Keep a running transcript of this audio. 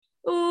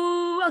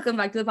Welcome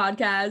back to the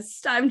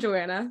podcast. I'm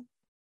Joanna.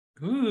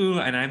 Ooh,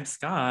 and I'm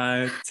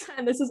Scott.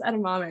 And this is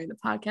Edamame, the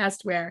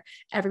podcast where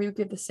every week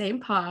we have the same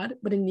pod,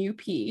 but a new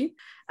P.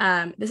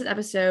 This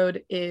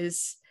episode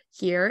is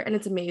here and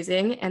it's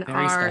amazing. And Very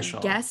our special.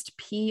 guest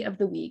P of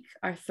the week,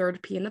 our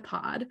third P in the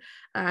pod,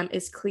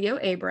 is Cleo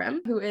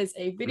Abram, who is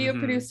a video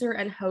producer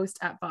and host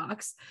at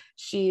Vox.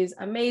 She's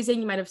amazing.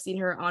 You might have seen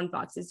her on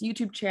Vox's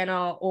YouTube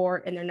channel or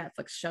in their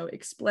Netflix show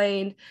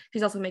Explained.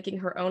 She's also making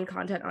her own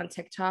content on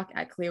TikTok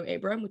at Cleo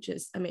Abram, which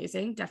is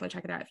amazing. Definitely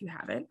check it out if you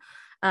haven't.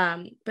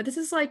 But this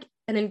is like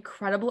an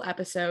incredible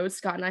episode.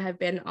 Scott and I have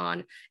been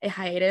on a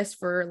hiatus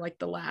for like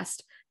the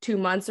last 2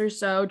 months or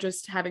so,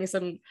 just having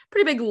some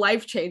pretty big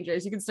life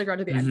changes. You can stick around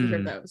to the end to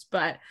hear those.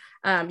 But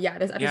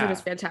this episode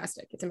is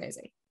fantastic. It's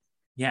amazing.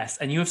 Yes,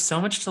 and you have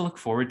so much to look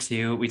forward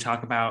to. We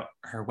talk about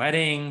her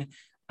wedding,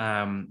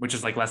 which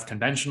is like less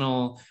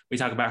conventional. We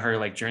talk about her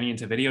like journey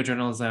into video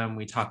journalism.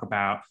 We talk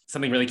about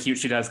something really cute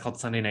she does called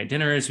Sunday Night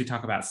Dinners. We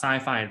talk about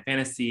sci-fi and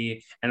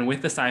fantasy. And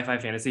with the sci-fi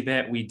fantasy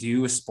bit, we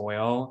do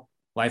spoil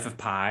Life of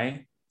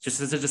Pi. Just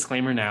as a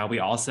disclaimer now, we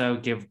also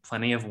give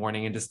plenty of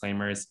warning and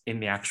disclaimers in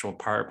the actual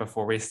part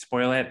before we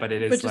spoil it, but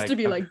it is just to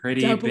be like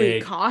pretty doubly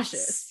big,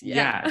 cautious.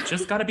 Yeah,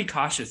 just got to be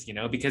cautious,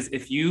 because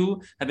if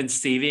you have been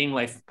saving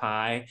Life of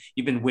Pi,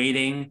 you've been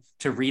waiting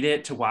to read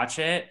it, to watch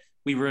it,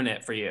 we ruin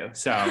it for you.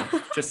 So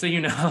just so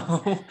you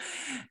know,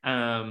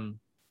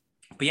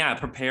 but yeah,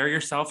 prepare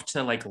yourself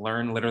to like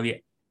learn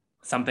literally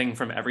something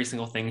from every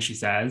single thing she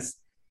says.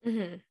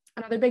 Mm-hmm.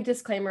 Another big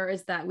disclaimer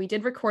is that we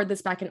did record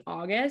this back in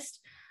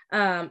August.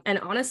 And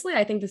honestly,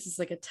 I think this is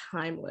like a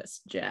timeless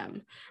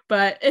gem.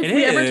 But if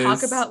we ever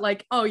talk about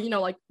like,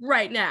 like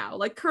right now,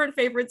 like current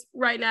favorites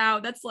right now,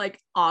 that's like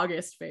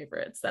August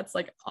favorites. That's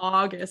like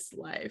August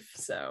life.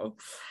 So.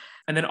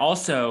 And then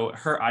also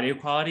her audio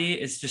quality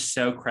is just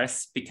so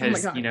crisp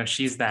because,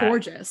 she's that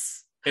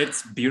gorgeous.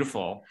 It's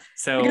beautiful.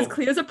 So because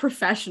Cleo's a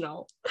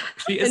professional.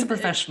 She is a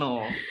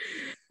professional.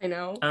 I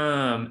know.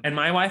 And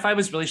my Wi-Fi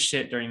was really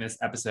shit during this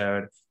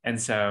episode. And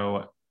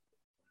so,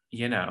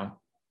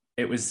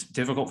 it was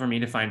difficult for me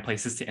to find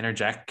places to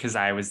interject because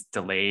I was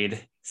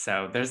delayed.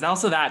 So there's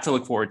also that to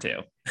look forward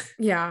to.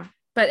 Yeah.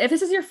 But if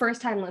this is your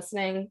first time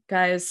listening,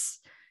 guys,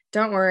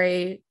 don't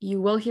worry. You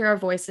will hear our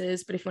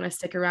voices. But if you want to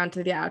stick around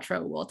to the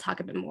outro, we'll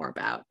talk a bit more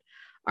about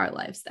our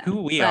lives then.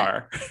 Who we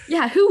are.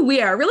 Yeah, who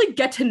we are. Really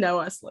get to know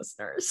us,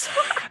 listeners.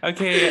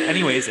 Okay.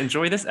 Anyways,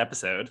 enjoy this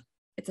episode.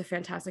 It's a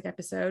fantastic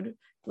episode.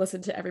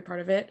 Listen to every part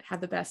of it. Have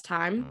the best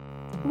time.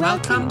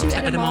 Welcome to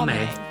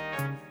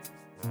Edamame.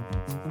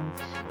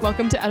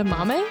 Welcome to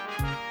Edamame.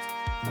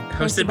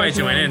 Hosted by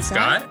Joanna and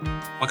Scott.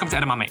 Welcome to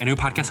Edamame, a new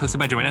podcast hosted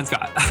by Joanna and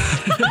Scott.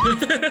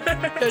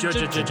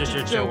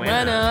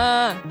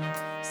 Joanna.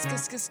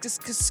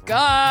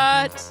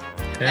 Scott.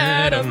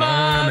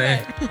 Edamame.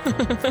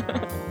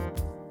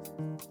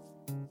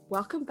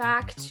 Welcome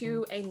back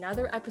to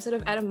another episode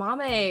of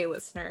Edamame,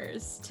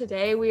 listeners.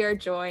 Today we are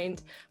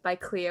joined by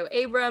Cleo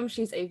Abram.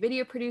 She's a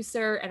video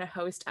producer and a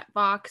host at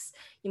Vox.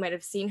 You might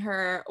have seen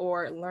her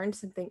or learned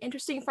something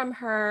interesting from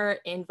her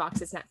in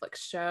Vox's Netflix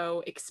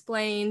show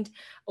Explained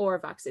or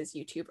Vox's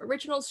YouTube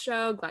Originals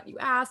show Glad You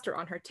Asked, or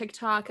on her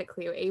TikTok at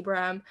Cleo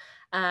Abram.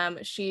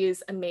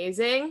 She's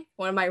amazing,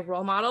 one of my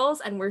role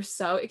models, and we're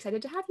so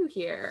excited to have you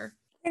here.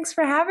 Thanks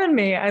for having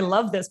me. I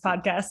love this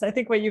podcast. I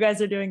think what you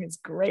guys are doing is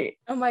great.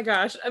 Oh my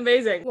gosh,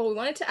 amazing. Well, we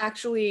wanted to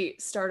actually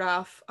start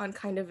off on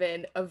kind of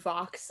a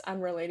Vox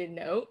unrelated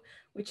note,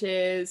 which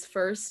is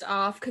first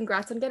off,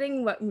 congrats on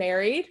getting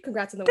married.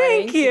 Congrats on the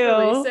wedding. Thank you.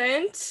 Super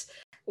recent.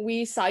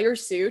 We saw your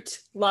suit,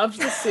 loved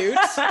the suit,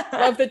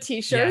 loved the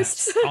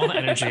t-shirts. Yes, all the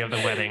energy of the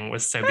wedding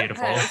was so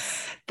beautiful.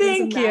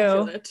 Thank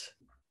you.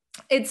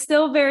 It's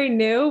still very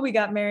new. We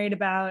got married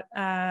about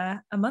a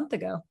month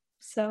ago.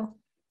 So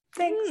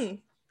thanks.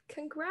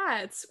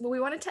 Congrats. Well,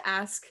 we wanted to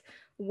ask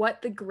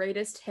what the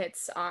greatest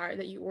hits are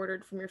that you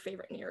ordered from your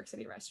favorite New York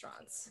City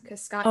restaurants. Because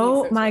Scott.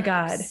 Oh my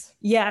God.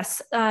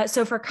 Yes.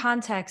 So for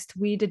context,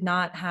 we did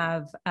not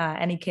have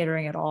any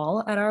catering at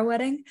all at our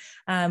wedding.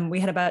 We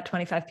had about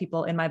 25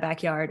 people in my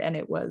backyard and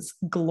it was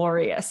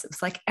glorious. It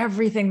was like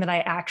everything that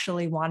I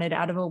actually wanted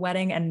out of a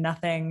wedding and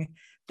nothing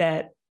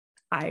that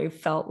I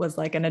felt was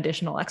like an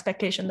additional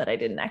expectation that I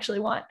didn't actually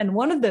want. And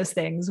one of those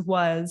things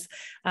was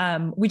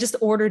we just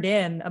ordered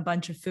in a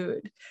bunch of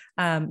food,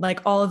 like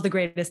all of the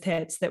greatest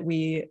hits that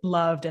we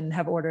loved and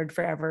have ordered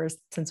forever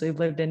since we've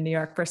lived in New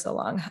York for so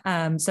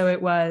long. So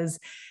it was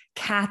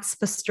Kat's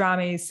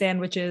pastrami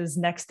sandwiches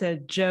next to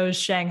Joe's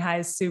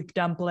Shanghai soup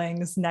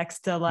dumplings,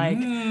 next to like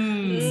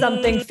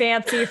something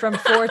fancy from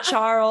Fort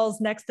Charles,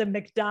 next to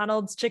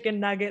McDonald's chicken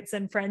nuggets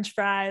and French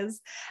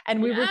fries.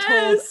 And we were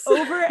told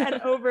over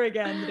and over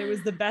again that it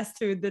was the best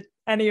food that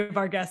any of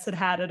our guests had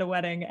had at a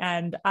wedding.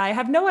 And I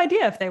have no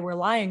idea if they were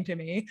lying to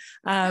me,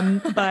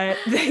 but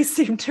they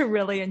seemed to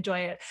really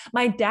enjoy it.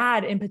 My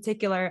dad in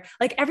particular,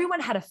 like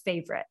everyone had a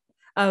favorite.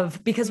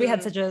 because we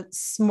had such a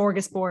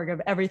smorgasbord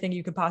of everything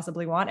you could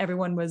possibly want.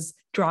 Everyone was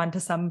drawn to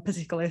some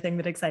particular thing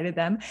that excited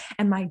them.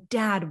 And my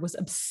dad was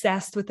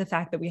obsessed with the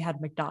fact that we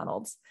had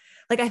McDonald's.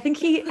 Like, I think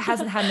he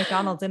hasn't had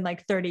McDonald's in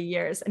like 30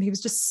 years. And he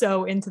was just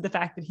so into the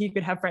fact that he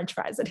could have French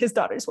fries at his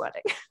daughter's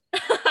wedding.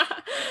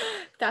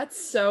 That's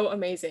so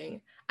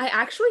amazing. I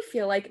actually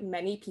feel like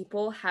many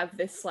people have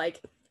this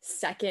like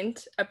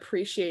second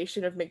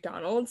appreciation of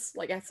McDonald's,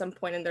 like at some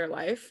point in their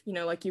life, you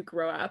know, like you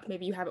grow up,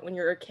 maybe you have it when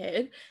you're a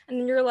kid, and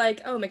then you're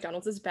like, oh,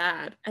 McDonald's is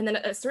bad. And then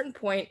at a certain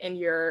point in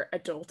your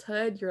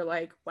adulthood, you're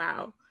like,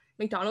 wow,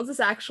 McDonald's is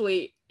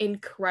actually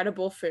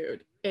incredible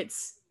food.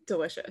 It's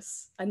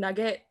delicious. A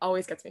nugget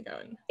always gets me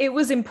going. It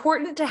was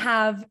important to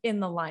have in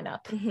the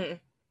lineup. Mm-hmm.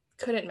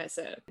 Couldn't miss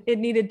it. It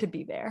needed to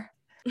be there.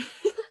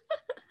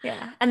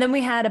 Yeah. And then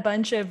we had a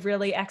bunch of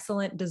really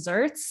excellent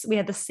desserts. We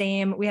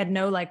had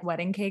no like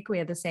wedding cake. We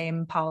had the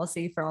same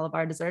policy for all of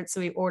our desserts.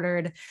 So we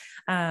ordered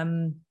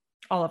all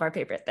of our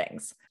favorite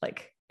things,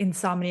 like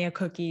insomnia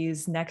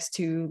cookies next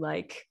to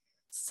like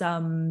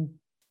some,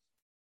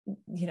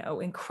 you know,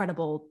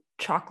 incredible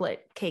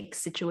chocolate cake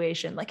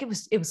situation. Like it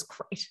was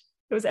great.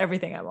 It was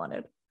everything I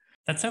wanted.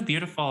 That's so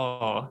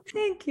beautiful.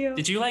 Thank you.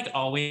 Did you like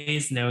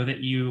always know that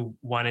you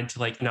wanted to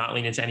like not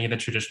lean into any of the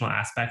traditional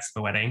aspects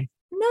of a wedding?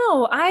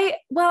 No, I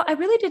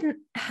really didn't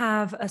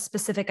have a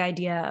specific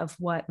idea of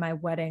what my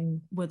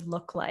wedding would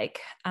look like.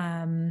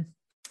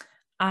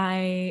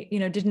 I, you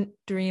know, didn't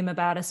dream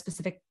about a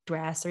specific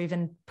dress or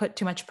even put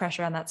too much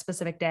pressure on that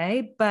specific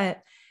day.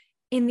 But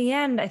in the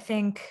end, I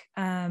think,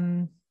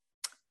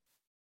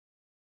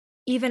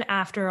 even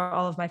after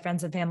all of my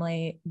friends and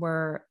family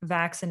were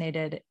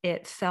vaccinated,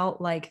 it felt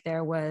like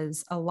there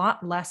was a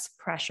lot less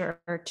pressure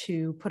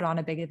to put on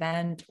a big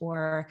event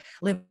or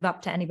live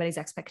up to anybody's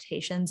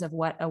expectations of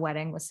what a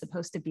wedding was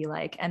supposed to be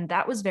like. And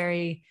that was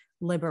very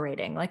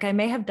liberating. Like I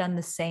may have done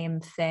the same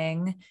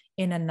thing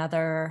in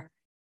another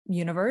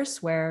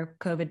universe where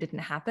COVID didn't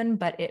happen,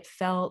 but it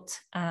felt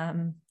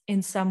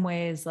in some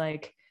ways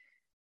like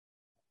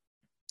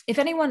if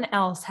anyone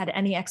else had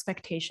any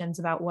expectations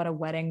about what a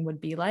wedding would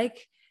be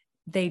like,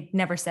 they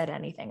never said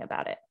anything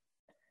about it.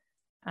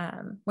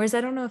 Whereas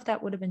I don't know if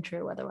that would have been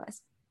true otherwise.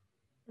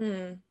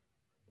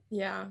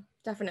 Yeah,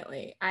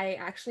 definitely. I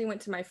actually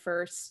went to my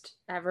first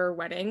ever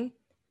wedding.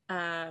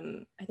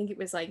 I think it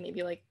was like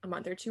maybe like a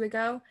month or two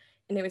ago,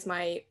 and it was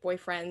my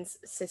boyfriend's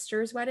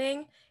sister's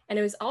wedding. And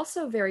it was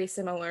also very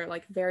similar,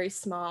 like very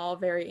small,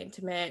 very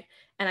intimate.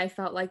 And I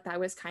felt like that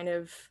was kind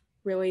of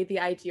really the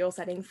ideal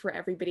setting for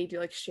everybody to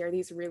like share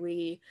these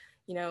really,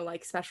 you know,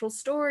 like special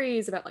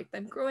stories about like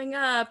them growing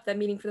up, them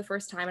meeting for the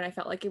first time. And I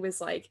felt like it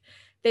was like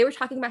they were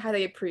talking about how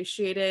they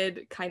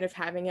appreciated kind of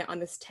having it on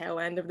this tail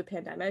end of the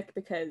pandemic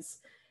because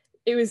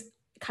it was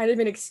kind of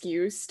an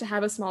excuse to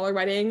have a smaller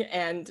wedding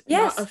and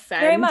not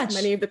offend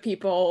many of the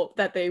people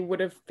that they would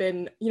have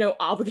been, you know,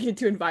 obligated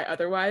to invite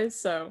otherwise.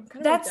 So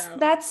kind of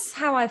that's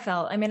how I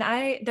felt. I mean,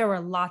 there were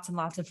lots and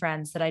lots of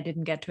friends that I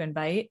didn't get to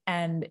invite,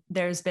 and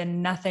there's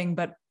been nothing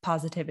but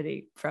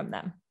positivity from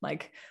them.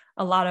 Like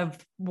a lot of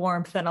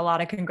warmth and a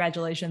lot of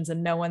congratulations,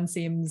 and no one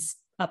seems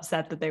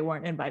upset that they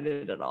weren't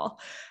invited at all.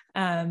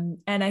 And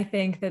I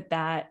think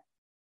that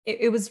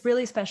it was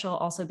really special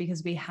also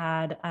because we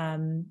had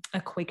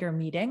a Quaker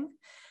meeting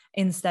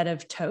instead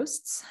of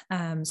toasts.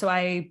 So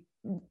I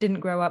didn't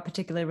grow up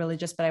particularly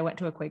religious, but I went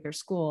to a Quaker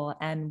school,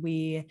 and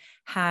we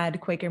had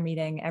Quaker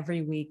meeting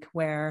every week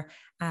where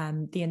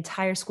the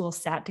entire school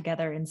sat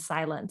together in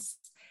silence,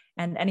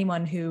 and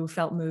anyone who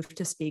felt moved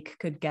to speak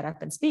could get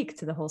up and speak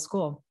to the whole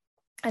school.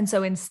 And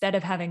so instead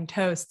of having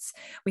toasts,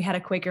 we had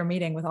a Quaker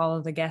meeting with all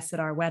of the guests at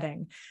our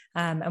wedding.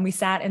 And we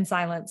sat in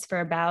silence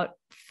for about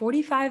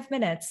 45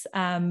 minutes.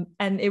 And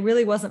it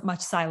really wasn't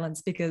much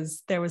silence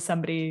because there was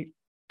somebody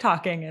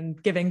talking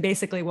and giving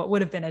basically what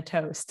would have been a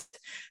toast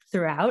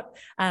throughout.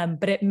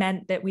 But it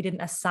meant that we didn't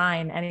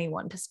assign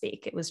anyone to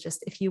speak. It was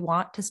just, if you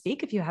want to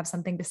speak, if you have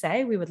something to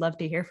say, we would love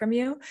to hear from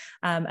you.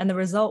 And the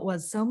result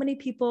was so many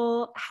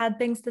people had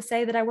things to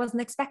say that I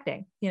wasn't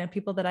expecting, you know,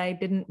 people that I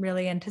didn't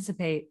really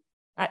anticipate.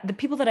 The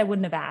people that I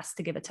wouldn't have asked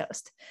to give a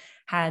toast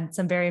had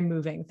some very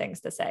moving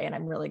things to say. And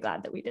I'm really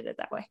glad that we did it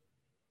that way.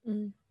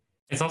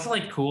 It's also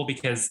like cool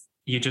because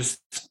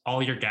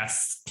all your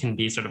guests can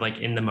be sort of like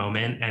in the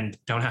moment and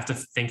don't have to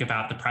think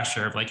about the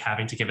pressure of like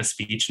having to give a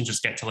speech and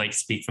just get to like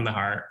speak from the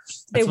heart.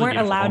 They weren't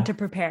allowed to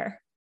prepare.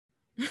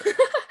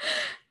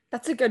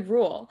 That's a good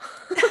rule.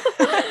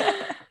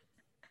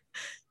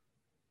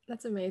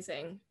 That's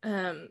amazing.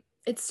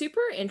 It's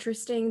super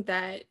interesting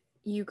that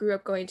you grew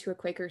up going to a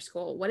Quaker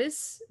school. What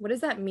does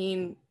that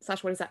mean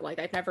 / what is that like?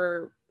 I've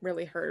never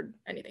really heard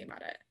anything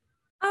about it.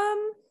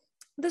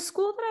 The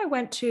school that I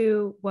went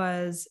to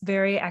was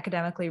very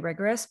academically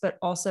rigorous, but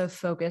also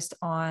focused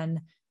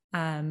on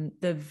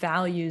the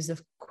values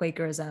of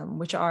Quakerism,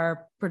 which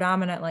are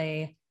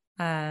predominantly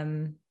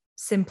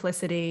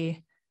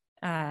simplicity,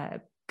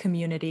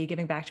 community,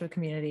 giving back to a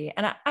community.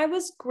 And I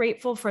was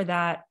grateful for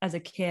that as a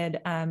kid.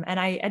 And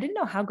I didn't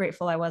know how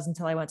grateful I was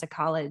until I went to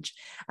college.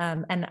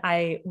 And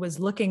I was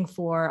looking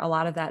for a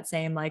lot of that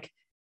same like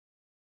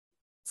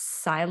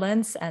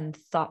silence and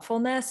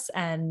thoughtfulness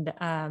and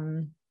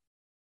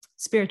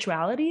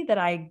spirituality that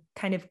I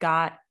kind of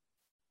got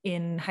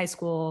in high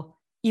school,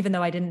 even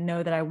though I didn't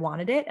know that I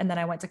wanted it. And then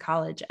I went to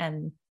college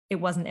and it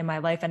wasn't in my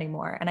life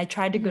anymore. And I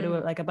tried to go to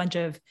like a bunch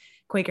of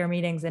Quaker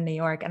meetings in New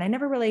York, and I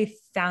never really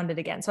found it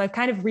again. So I've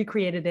kind of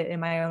recreated it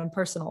in my own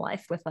personal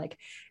life with like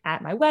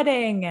at my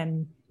wedding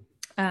and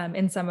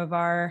in some of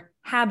our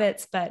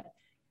habits. But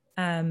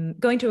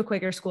going to a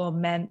Quaker school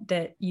meant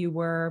that you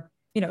were,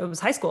 it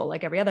was high school,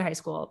 like every other high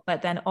school,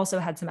 but then also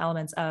had some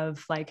elements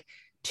of like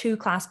 2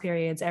 class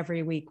periods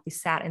every week. We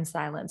sat in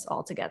silence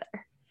all together.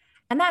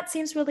 And that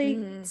seems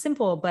really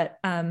simple, but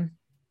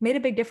made a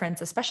big difference.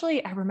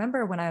 Especially, I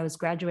remember when I was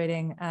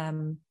graduating,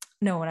 when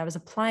I was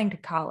applying to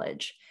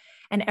college,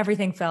 and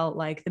everything felt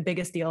like the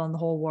biggest deal in the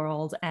whole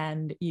world.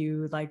 And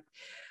you like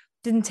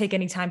didn't take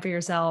any time for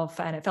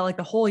yourself. And it felt like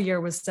the whole year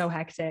was so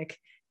hectic.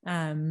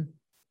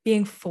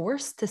 Being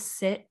forced to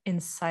sit in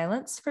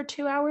silence for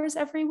 2 hours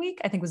every week,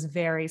 I think was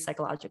very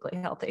psychologically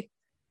healthy.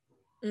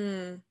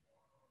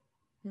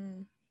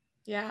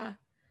 Yeah.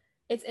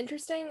 It's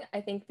interesting,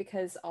 I think,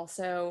 because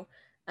also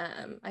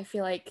I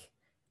feel like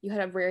you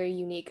had a very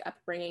unique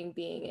upbringing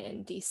being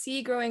in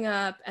DC growing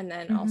up, and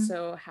then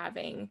also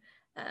having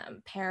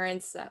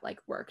parents that like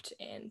worked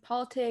in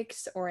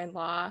politics or in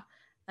law.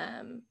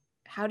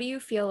 How do you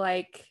feel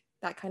like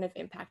that kind of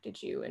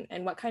impacted you,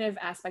 and what kind of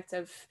aspects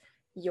of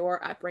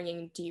your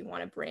upbringing do you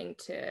want to bring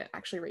to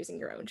actually raising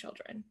your own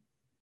children?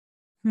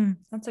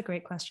 That's a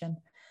great question.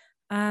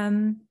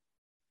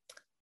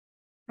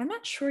 I'm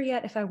not sure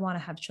yet if I want to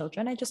have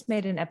children. I just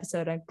made an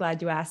episode. I'm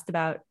glad you asked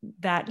about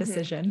that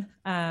decision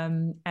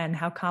and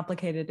how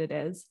complicated it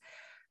is.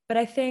 But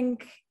I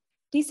think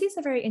DC is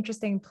a very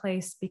interesting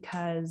place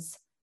because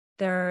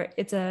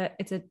it's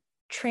a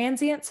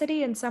transient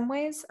city in some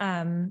ways,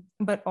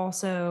 but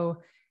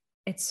also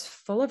it's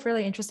full of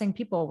really interesting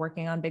people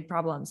working on big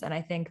problems. And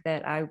I think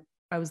that I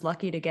was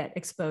lucky to get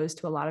exposed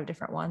to a lot of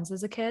different ones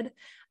as a kid.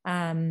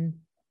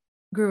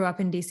 Grew up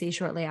in DC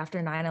shortly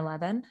after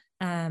 9/11.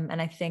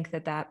 And I think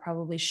that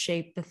probably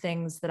shaped the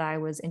things that I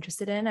was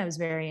interested in. I was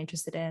very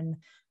interested in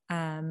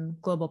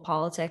global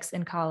politics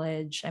in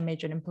college. I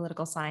majored in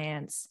political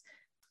science.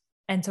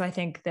 And so I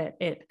think that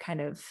it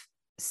kind of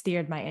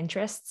steered my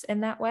interests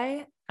in that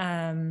way.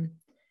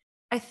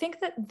 I think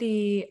that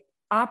the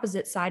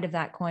opposite side of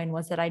that coin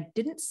was that I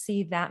didn't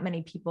see that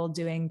many people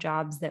doing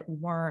jobs that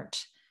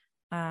weren't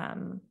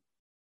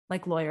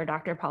like lawyer,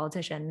 doctor,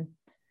 politician,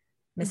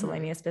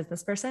 miscellaneous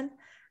business person.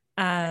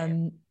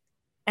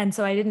 And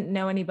so I didn't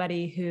know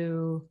anybody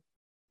who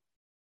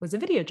was a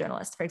video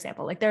journalist, for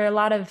example. Like there are a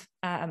lot of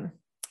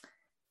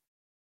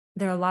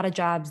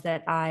jobs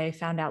that I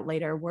found out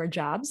later were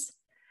jobs.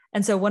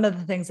 And so one of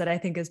the things that I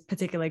think is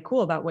particularly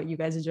cool about what you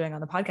guys are doing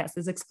on the podcast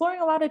is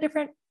exploring a lot of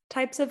different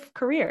types of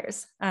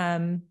careers.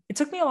 It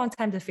took me a long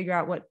time to figure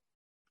out what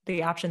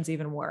the options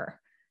even were.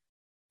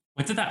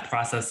 What did that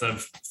process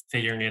of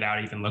figuring it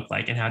out even look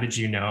like? And how did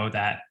you know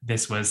that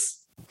this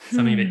was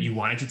something that you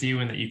wanted to do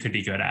and that you could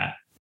be good at?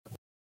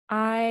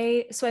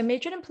 I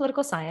majored in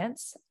political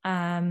science,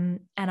 and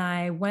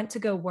I went to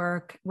go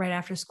work right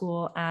after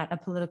school at a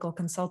political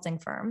consulting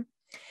firm.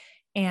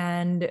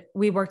 And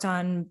we worked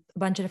on a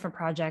bunch of different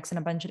projects and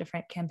a bunch of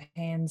different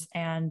campaigns.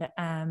 And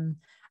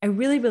I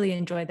really, really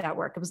enjoyed that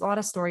work. It was a lot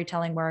of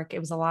storytelling work. It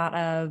was a lot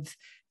of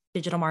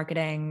digital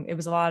marketing. It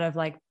was a lot of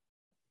like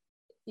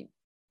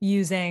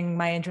using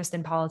my interest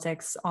in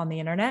politics on the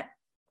internet.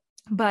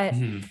 But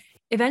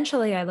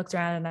eventually I looked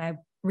around and I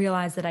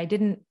realized that I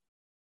didn't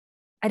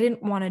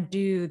want to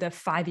do the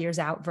 5 years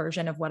out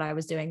version of what I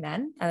was doing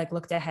then. I like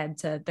looked ahead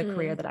to the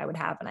career that I would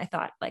have. And I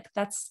thought like,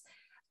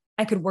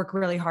 I could work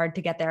really hard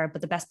to get there,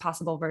 but the best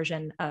possible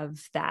version of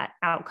that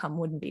outcome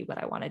wouldn't be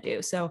what I want to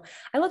do. So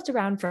I looked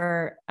around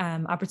for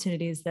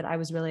opportunities that I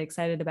was really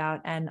excited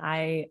about, and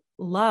I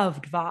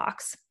loved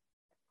Vox.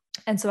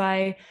 And so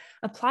I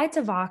applied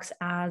to Vox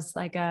as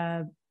like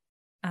a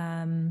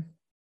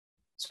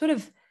sort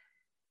of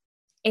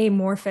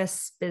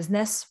amorphous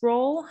business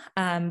role.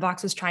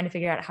 Vox was trying to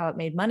figure out how it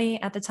made money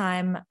at the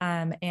time,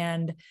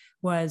 and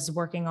was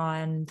working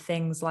on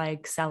things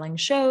like selling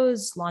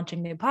shows,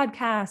 launching new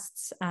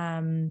podcasts,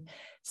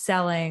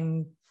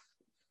 selling,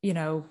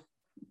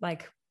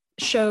 like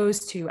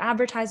shows to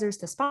advertisers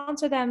to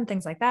sponsor them,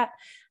 things like that.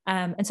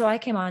 And so I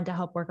came on to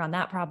help work on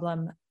that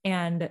problem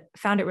and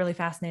found it really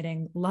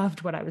fascinating,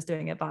 loved what I was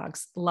doing at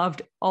Vox,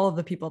 loved all of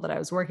the people that I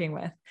was working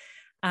with.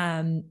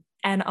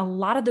 And a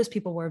lot of those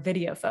people were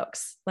video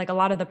folks. Like a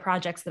lot of the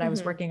projects that I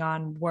was working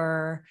on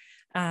were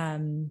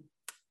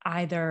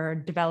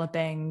either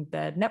developing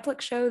the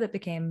Netflix show that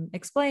became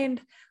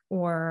Explained,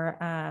 or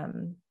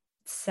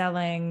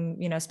selling,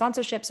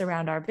 sponsorships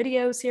around our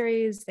video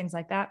series, things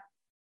like that.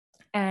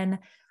 And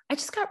I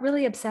just got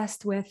really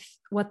obsessed with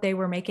what they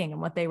were making and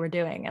what they were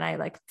doing. And I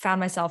like found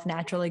myself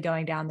naturally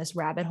going down this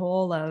rabbit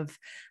hole of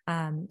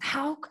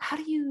how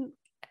do you,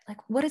 like,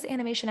 what does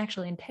animation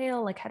actually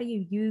entail? Like, how do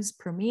you use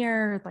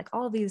Premiere? Like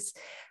all of these,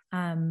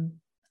 I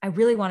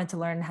really wanted to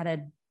learn how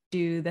to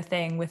do the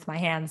thing with my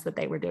hands that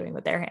they were doing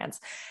with their hands.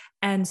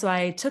 And so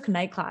I took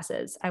night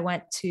classes. I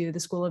went to the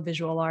School of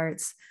Visual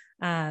Arts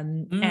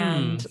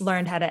and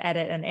learned how to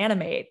edit and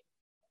animate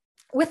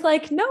with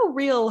like no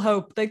real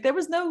hope. Like there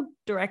was no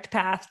direct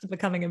path to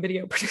becoming a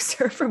video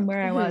producer from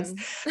where I was.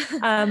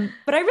 But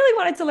I really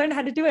wanted to learn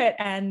how to do it.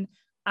 And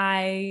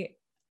I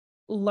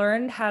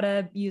learned how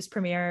to use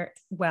Premiere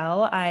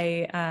well.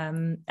 I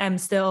am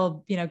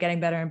still, getting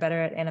better and better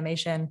at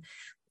animation.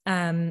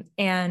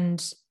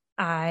 And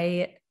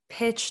I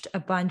pitched a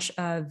bunch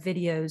of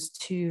videos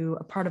to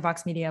a part of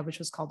Vox Media, which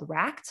was called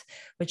Racked,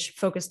 which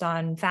focused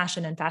on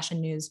fashion and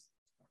fashion news,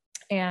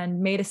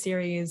 and made a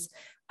series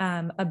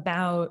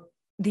about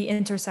the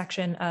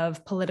intersection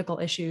of political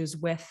issues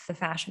with the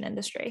fashion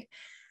industry.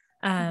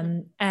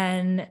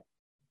 And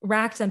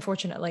Racked,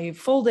 unfortunately,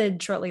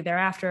 folded shortly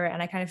thereafter,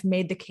 and I kind of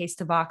made the case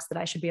to Vox that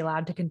I should be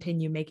allowed to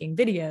continue making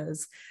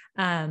videos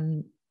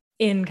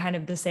in kind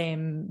of the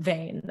same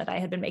vein that I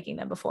had been making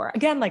them before.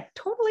 Again, like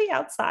totally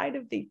outside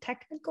of the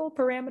technical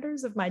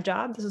parameters of my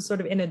job. This is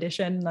sort of in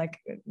addition, like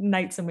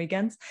nights and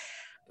weekends.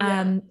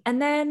 And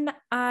then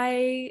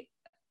I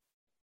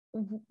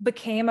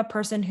became a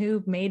person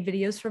who made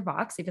videos for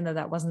Vox, even though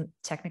that wasn't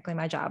technically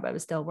my job. I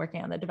was still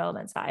working on the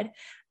development side.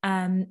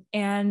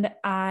 And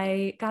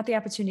I got the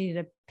opportunity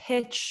to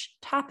pitch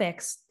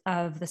topics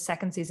of the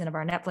second season of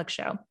our Netflix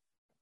show.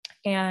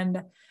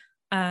 And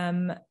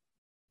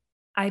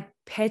I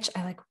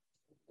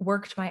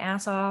worked my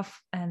ass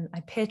off and I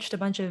pitched a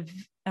bunch of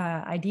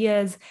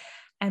ideas,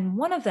 and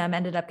one of them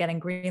ended up getting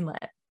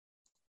greenlit.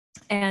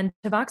 And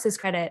to Vox's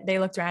credit, they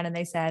looked around and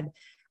they said,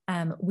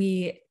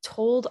 we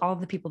told all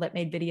of the people that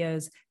made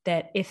videos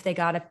that if they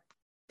got a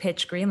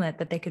pitch greenlit,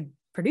 that they could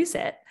produce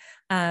it.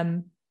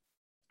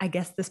 I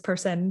guess this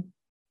person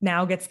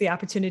now gets the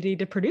opportunity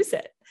to produce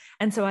it.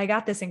 And so I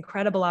got this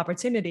incredible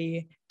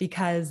opportunity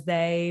because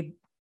they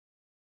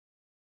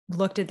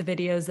looked at the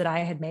videos that I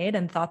had made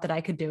and thought that I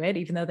could do it,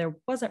 even though there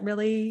wasn't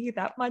really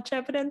that much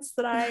evidence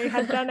that I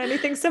had done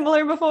anything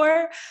similar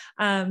before.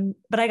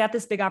 But I got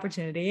this big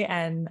opportunity,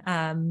 and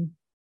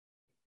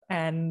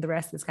the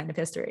rest is kind of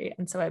history.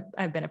 And so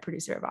I've been a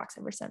producer at Vox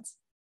ever since.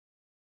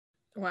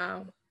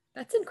 Wow,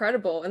 that's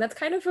incredible. And that's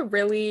kind of a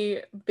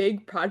really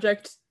big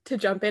project to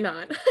jump in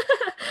on.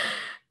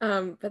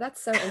 But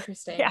that's so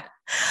interesting. Yeah,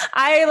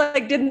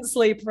 I didn't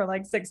sleep for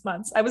 6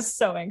 months. I was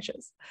so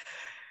anxious.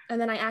 And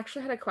then I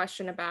actually had a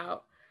question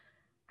about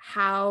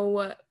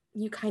how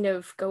you kind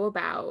of go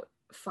about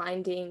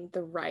finding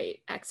the right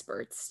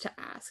experts to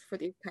ask for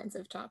these kinds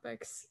of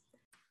topics.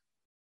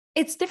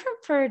 It's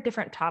different for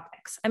different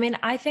topics. I mean,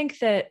 I think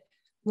that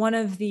one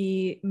of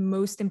the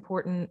most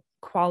important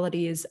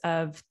qualities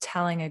of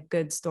telling a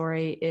good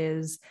story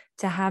is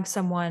to have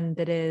someone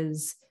that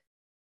is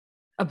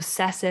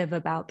obsessive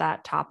about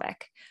that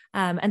topic.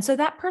 And so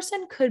that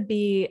person could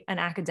be an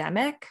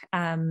academic.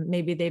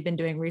 Maybe they've been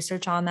doing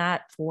research on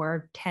that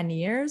for 10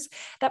 years.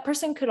 That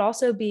person could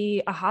also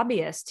be a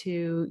hobbyist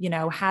who,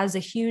 has a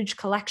huge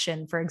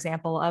collection, for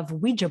example, of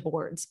Ouija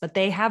boards, but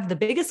they have the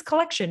biggest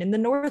collection in the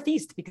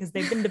Northeast because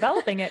they've been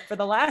developing it for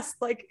the last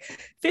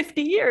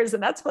 50 years.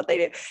 And that's what they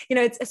do.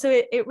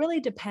 It really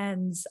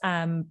depends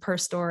per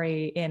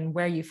story in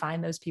where you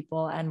find those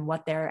people and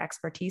what their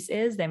expertise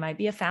is. They might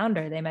be a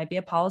founder, they might be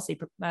a policy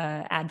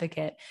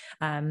advocate.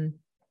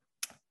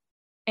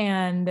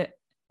 And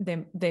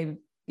they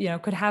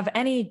could have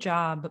any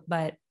job,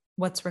 but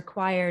what's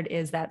required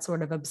is that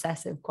sort of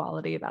obsessive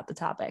quality about the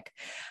topic.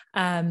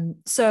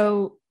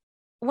 So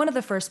one of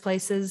the first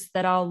places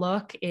that I'll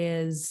look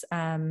is,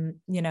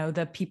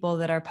 the people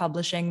that are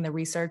publishing the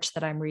research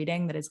that I'm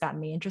reading that has gotten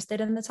me interested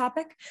in the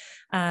topic.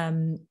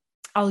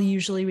 I'll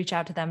usually reach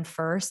out to them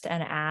first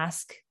and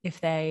ask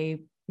if they,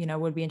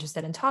 would be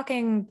interested in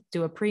talking,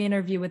 do a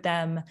pre-interview with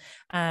them.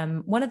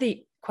 One of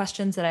the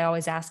questions that I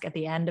always ask at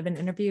the end of an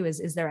interview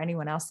is there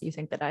anyone else that you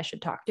think that I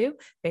should talk to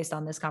based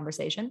on this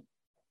conversation?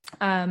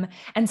 And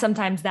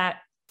sometimes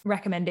that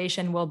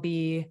recommendation will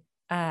be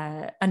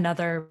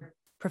another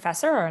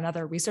professor or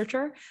another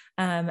researcher.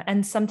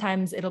 And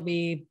sometimes it'll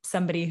be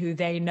somebody who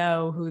they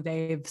know, who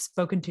they've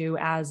spoken to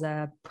as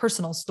a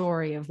personal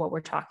story of what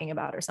we're talking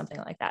about or something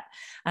like that.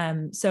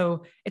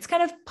 So it's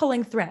kind of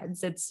pulling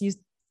threads.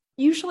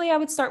 Usually I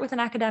would start with an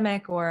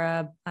academic or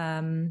a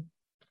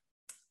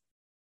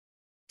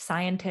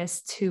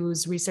scientist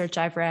whose research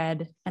I've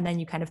read, and then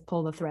you kind of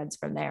pull the threads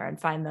from there and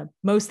find the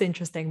most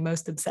interesting,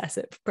 most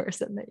obsessive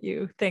person that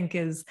you think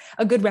is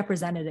a good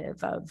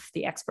representative of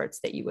the experts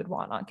that you would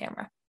want on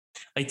camera.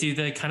 Do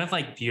the kind of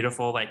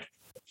beautiful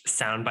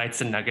sound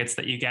bites and nuggets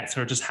that you get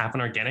sort of just happen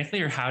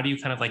organically, or how do you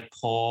kind of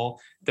pull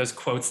those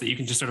quotes that you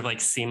can just sort of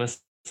seamlessly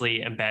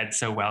embed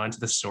so well into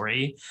the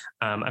story?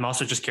 I'm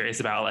also just curious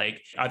about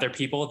are there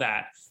people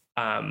that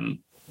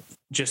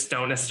just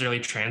don't necessarily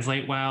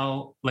translate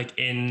well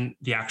in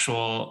the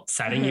actual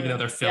setting, even though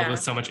they're filled with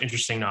so much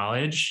interesting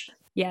knowledge?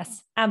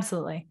 Yes,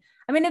 absolutely.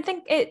 I mean, I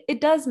think it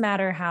does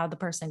matter how the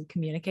person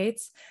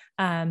communicates.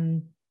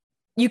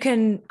 You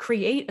can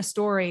create a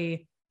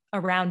story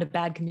around a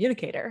bad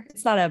communicator.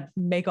 It's not a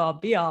make all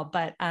be all,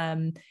 but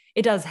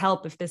it does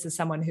help if this is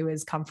someone who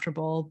is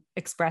comfortable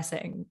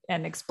expressing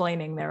and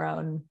explaining their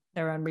own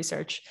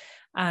research.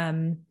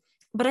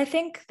 But I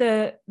think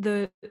the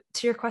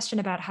to your question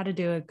about how to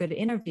do a good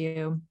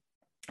interview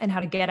and how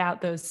to get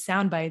out those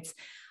sound bites,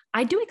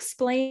 I do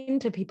explain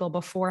to people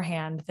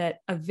beforehand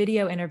that a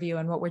video interview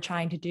and what we're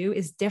trying to do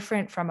is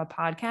different from a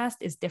podcast,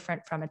 is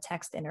different from a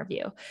text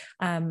interview.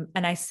 And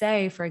I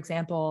say, for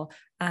example,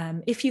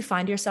 if you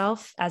find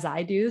yourself, as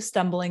I do,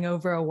 stumbling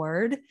over a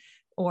word,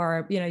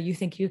 or you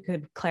think you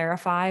could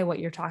clarify what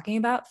you're talking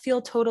about,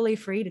 feel totally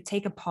free to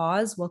take a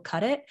pause, we'll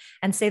cut it,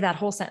 and say that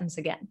whole sentence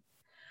again.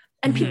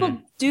 And people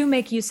do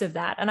make use of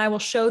that. And I will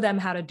show them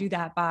how to do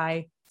that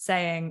by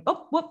saying,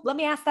 oh, whoop, let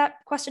me ask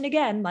that question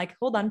again. Like,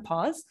 hold on,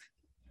 pause.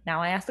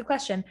 Now I ask the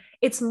question.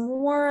 It's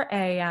more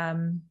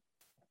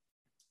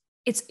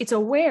it's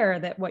aware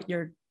that what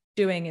you're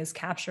doing is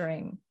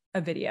capturing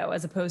a video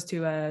as opposed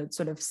to a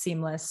sort of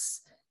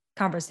seamless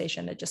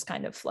conversation that just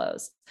kind of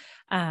flows.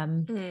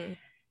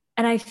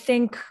 And I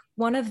think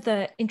one of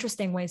the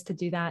interesting ways to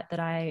do that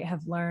I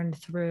have learned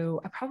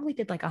through, I probably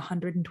did like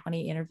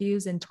 120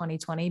 interviews in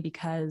 2020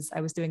 because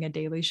I was doing a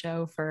daily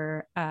show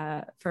for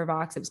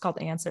Vox. It was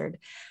called Answered.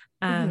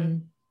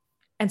 And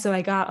so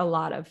I got a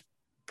lot of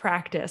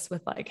practice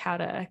with like how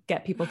to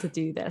get people to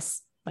do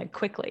this like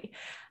quickly.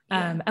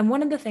 And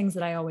one of the things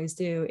that I always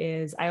do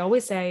is I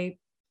always say,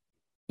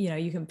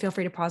 you can feel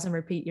free to pause and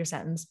repeat your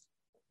sentence.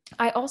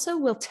 I also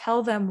will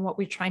tell them what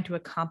we're trying to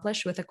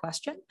accomplish with a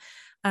question,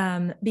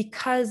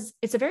 because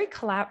it's a very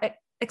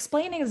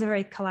explaining is a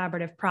very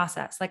collaborative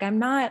process. Like I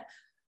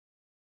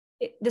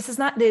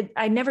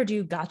never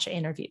do gotcha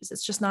interviews.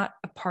 It's just not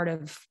a part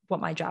of what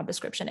my job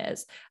description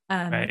is.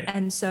 Right.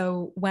 And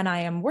so when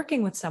I am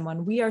working with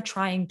someone, we are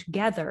trying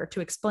together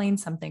to explain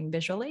something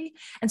visually.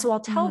 And so I'll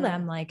tell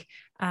them like,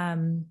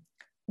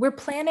 we're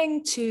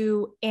planning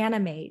to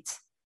animate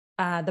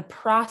the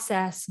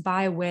process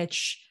by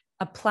which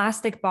a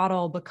plastic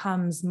bottle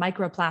becomes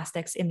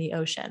microplastics in the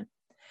ocean.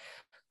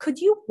 Could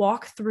you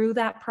walk through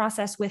that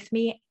process with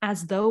me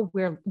as though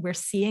we're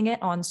seeing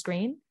it on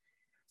screen?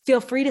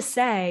 Feel free to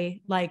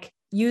say, like,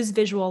 use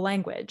visual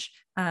language.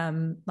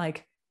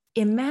 Like,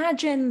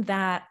 imagine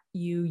that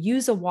you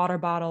use a water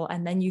bottle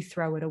and then you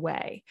throw it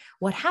away.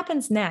 What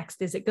happens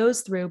next is it goes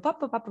through,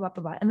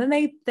 and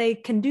then they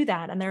can do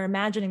that and they're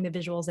imagining the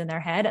visuals in their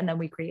head and then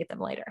we create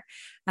them later.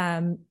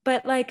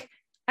 But like,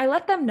 I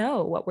let them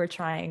know what we're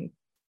trying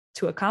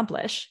to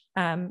accomplish.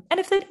 And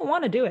if they don't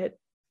want to do it,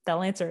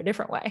 they'll answer a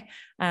different way.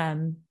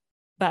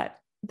 But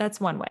that's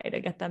one way to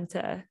get them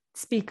to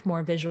speak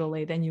more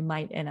visually than you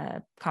might in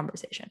a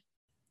conversation.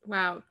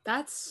 Wow,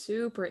 that's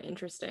super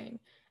interesting.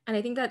 And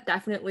I think that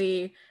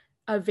definitely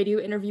a video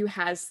interview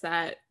has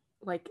that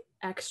like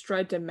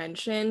extra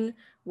dimension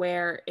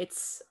where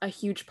it's a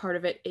huge part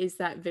of it is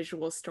that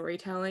visual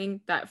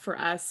storytelling that for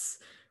us,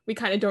 we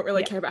kind of don't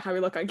really care about how we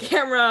look on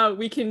camera.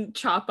 We can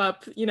chop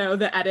up,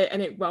 the edit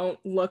and it won't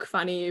look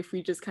funny if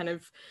we just kind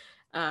of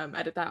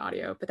edit that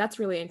audio. But that's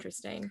really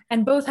interesting.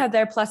 And both have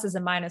their pluses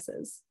and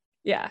minuses.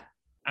 Yeah.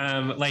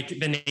 Like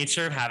the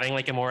nature of having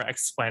like a more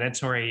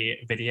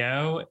explanatory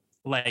video,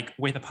 like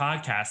with a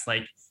podcast,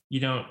 like you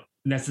don't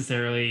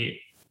necessarily,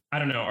 I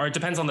don't know, or it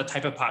depends on the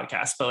type of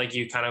podcast, but like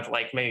you kind of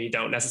like maybe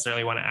don't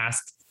necessarily want to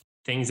ask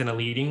things in a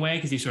leading way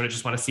because you sort of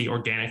just want to see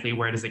organically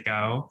where does it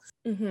go.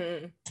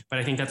 But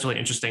I think that's really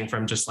interesting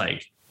from just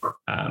like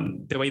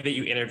the way that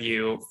you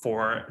interview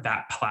for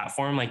that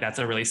platform. Like that's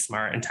a really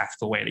smart and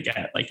tactical way to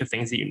get like the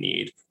things that you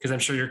need, because I'm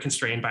sure you're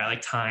constrained by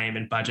like time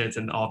and budgets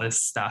and all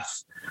this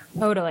stuff.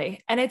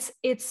 Totally. And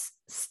it's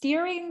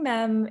steering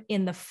them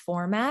in the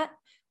format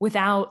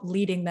without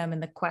leading them in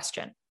the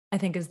question, I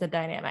think is the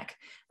dynamic.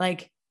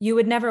 Like you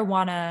would never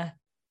want to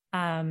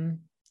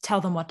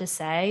tell them what to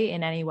say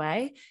in any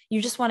way.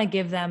 You just want to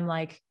give them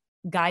like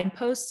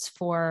guideposts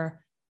for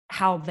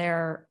how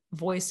their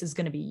voice is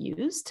going to be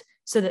used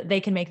so that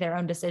they can make their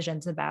own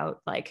decisions about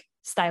like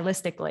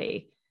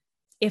stylistically,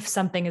 if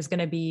something is going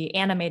to be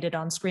animated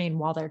on screen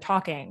while they're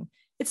talking.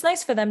 It's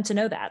nice for them to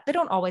know that. They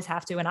don't always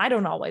have to, and I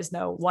don't always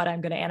know what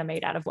I'm going to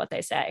animate out of what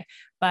they say.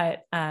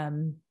 But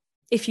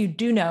if you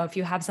do know, if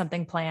you have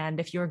something planned,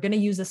 if you're going to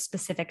use a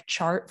specific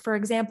chart, for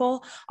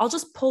example, I'll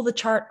just pull the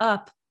chart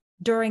up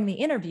during the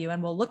interview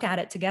and we'll look at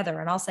it together.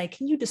 And I'll say,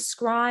 can you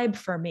describe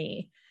for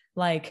me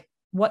like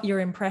what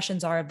your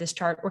impressions are of this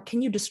chart? Or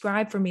can you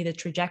describe for me the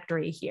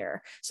trajectory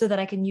here so that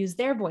I can use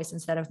their voice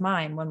instead of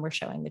mine when we're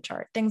showing the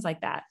chart, things like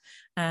that.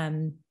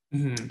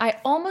 I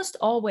almost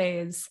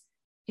always,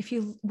 if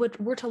you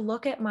were to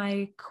look at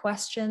my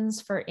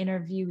questions for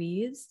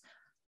interviewees,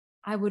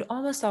 I would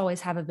almost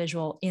always have a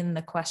visual in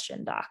the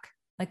question doc.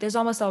 Like there's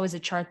almost always a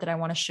chart that I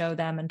want to show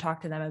them and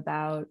talk to them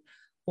about,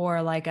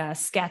 or like a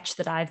sketch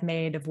that I've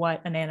made of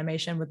what an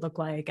animation would look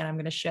like. And I'm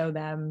going to show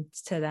them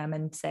to them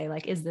and say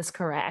like, is this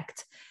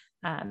correct?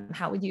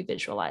 How would you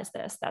visualize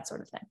this? That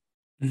sort of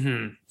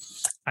thing.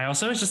 I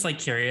also was just like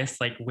curious,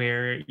 like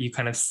where you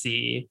kind of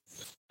see,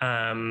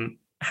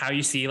 how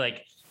you see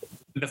like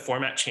the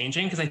format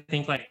changing. Cause I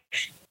think like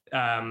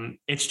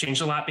it's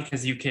changed a lot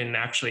because you can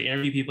actually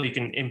interview people, you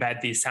can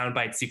embed these sound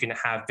bites, you can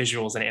have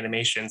visuals and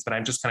animations, but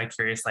I'm just kind of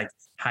curious, like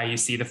how you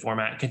see the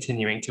format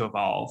continuing to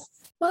evolve.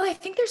 Well, I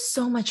think there's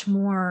so much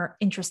more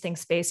interesting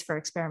space for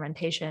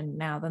experimentation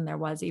now than there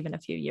was even a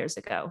few years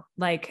ago.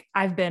 Like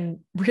I've been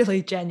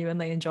really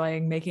genuinely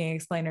enjoying making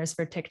explainers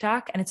for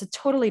TikTok, and it's a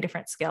totally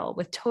different skill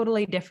with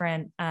totally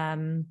different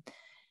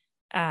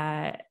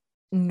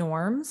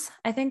norms,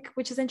 I think,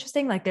 which is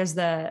interesting. Like there's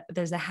a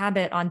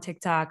habit on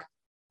TikTok,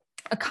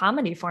 a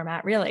comedy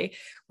format really,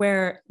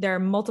 where there are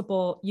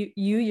multiple,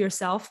 you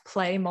yourself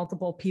play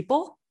multiple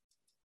people.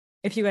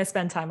 If you guys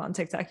spend time on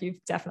TikTok,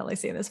 you've definitely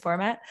seen this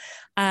format.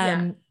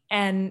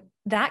 And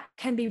that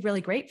can be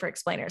really great for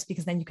explainers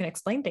because then you can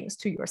explain things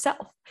to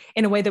yourself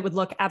in a way that would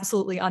look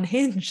absolutely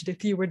unhinged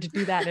if you were to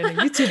do that in a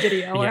YouTube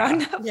video or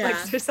on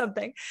Netflix or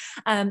something.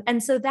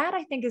 And so that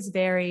I think is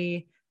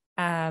very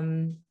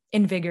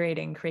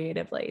invigorating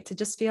creatively, to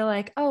just feel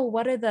like, oh,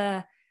 what are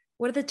the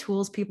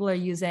tools people are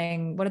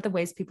using? What are the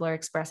ways people are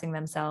expressing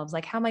themselves?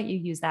 Like, how might you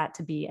use that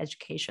to be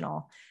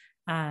educational?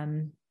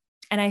 And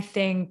I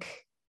think,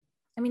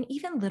 I mean,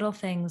 even little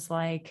things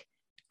like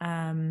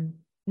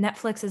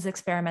Netflix is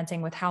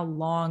experimenting with how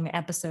long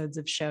episodes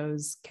of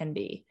shows can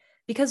be,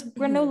 because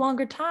we're no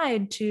longer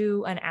tied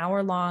to an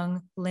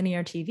hour-long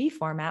linear TV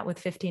format with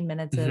 15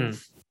 minutes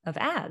of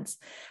ads.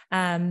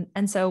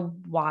 And so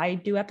why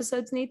do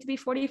episodes need to be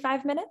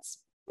 45 minutes?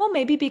 Well,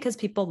 maybe because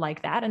people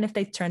like that. And if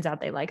it turns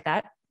out they like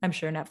that, I'm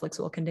sure Netflix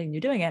will continue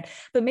doing it.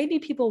 But maybe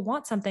people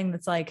want something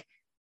that's like,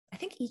 I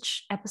think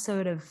each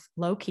episode of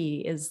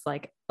Loki is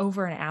like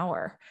over an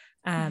hour.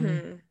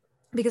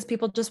 Because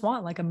people just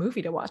want like a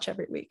movie to watch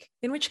every week,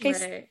 in which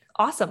case,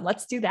 awesome,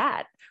 let's do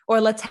that. Or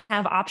let's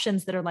have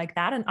options that are like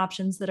that, and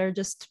options that are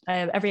just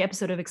every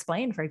episode of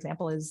Explained, for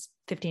example, is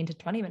 15 to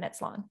 20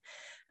 minutes long.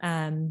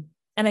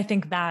 And I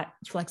think that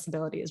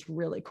flexibility is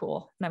really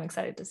cool. And I'm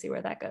excited to see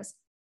where that goes.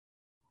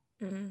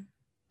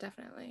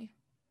 Definitely.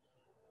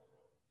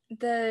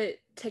 The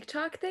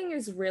TikTok thing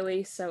is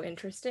really so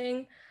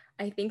interesting.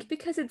 I think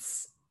because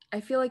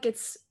I feel like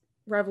it's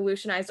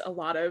revolutionized a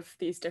lot of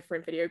these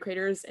different video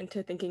creators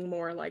into thinking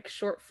more like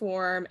short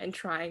form and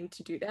trying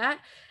to do that.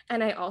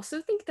 And I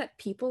also think that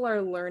people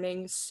are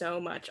learning so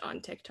much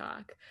on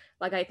TikTok.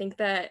 Like, I think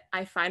that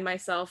I find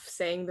myself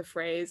saying the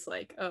phrase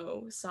like,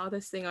 oh, saw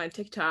this thing on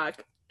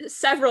TikTok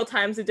several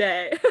times a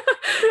day,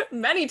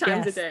 many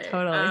times a day.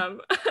 Totally.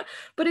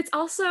 But it's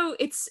also,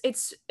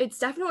 it's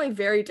definitely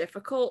very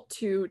difficult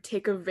to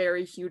take a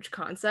very huge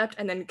concept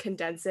and then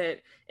condense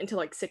it into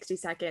like 60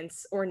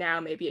 seconds, or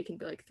now maybe it can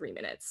be like 3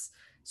 minutes.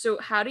 So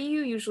how do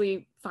you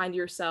usually find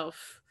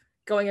yourself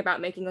going about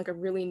making like a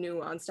really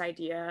nuanced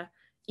idea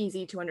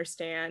easy to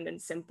understand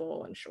and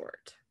simple and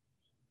short?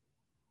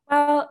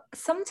 Well,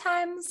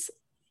 sometimes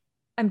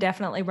I'm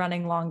definitely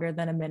running longer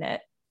than a minute.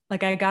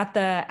 Like I got the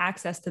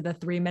access to the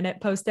 3-minute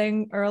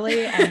posting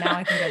early, and now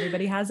I think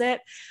everybody has it,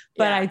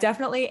 but I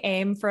definitely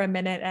aim for a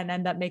minute and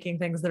end up making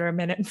things that are a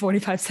minute and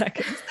 45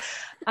 seconds.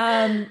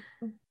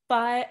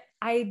 But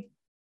I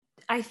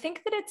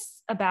think that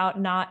it's about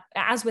not,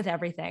 as with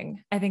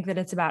everything, I think that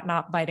it's about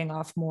not biting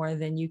off more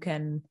than you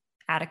can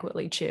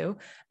adequately chew.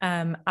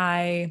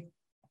 I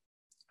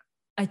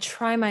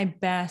try my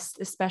best,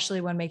 especially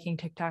when making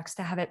TikToks,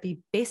 to have it be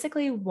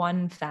basically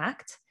one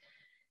fact.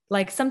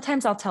 Like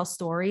sometimes I'll tell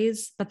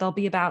stories, but they'll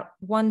be about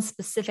one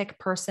specific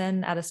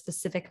person at a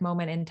specific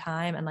moment in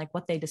time and like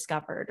what they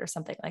discovered or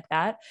something like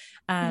that.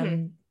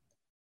 And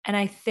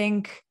I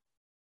think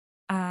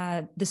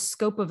the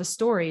scope of a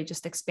story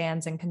just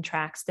expands and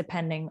contracts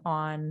depending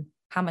on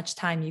how much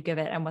time you give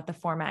it and what the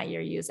format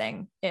you're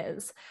using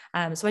is.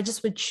 So I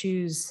just would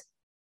choose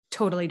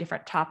totally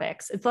different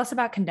topics. It's less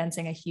about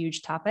condensing a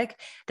huge topic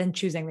than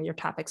choosing your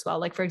topics well.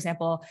 Like for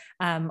example,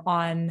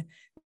 on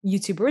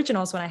YouTube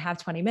Originals, when I have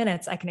 20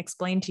 minutes, I can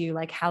explain to you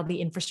like how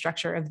the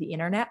infrastructure of the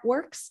internet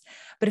works.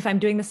 But if I'm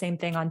doing the same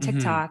thing on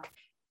TikTok,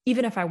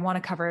 even if I want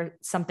to cover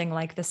something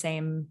like the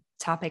same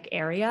topic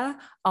area,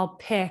 I'll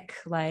pick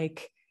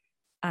like,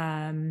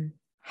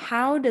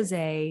 how does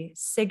a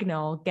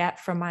signal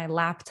get from my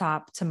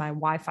laptop to my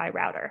Wi-Fi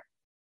router?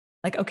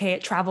 Like, okay,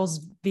 it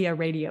travels via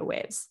radio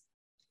waves.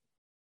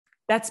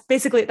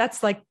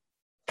 That's like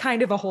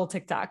kind of a whole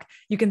TikTok.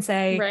 You can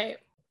say,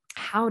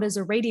 how does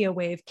a radio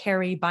wave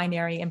carry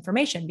binary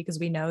information? Because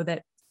we know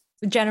that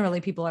generally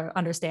people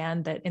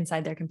understand that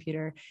inside their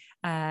computer,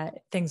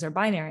 things are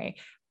binary.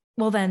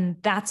 Well, then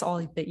that's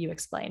all that you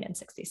explain in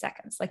 60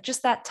 seconds, like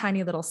just that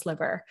tiny little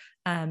sliver.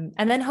 And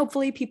then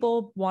hopefully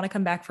people want to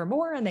come back for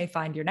more and they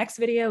find your next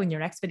video, and your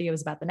next video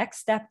is about the next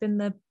step in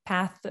the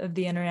path of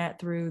the internet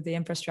through the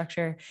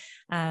infrastructure.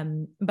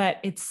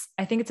 But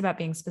I think it's about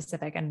being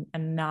specific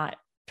and not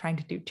trying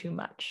to do too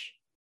much.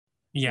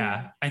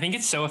 Yeah, I think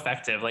it's so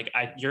effective. Like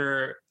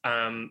your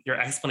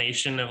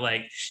explanation of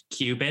like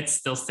qubits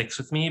still sticks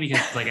with me,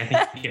 because like I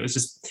think it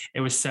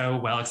was so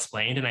well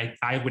explained, and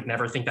I would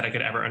never think that I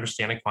could ever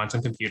understand a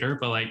quantum computer,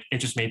 but like it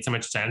just made so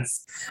much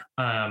sense.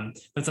 But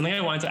something I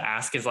wanted to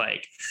ask is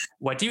like,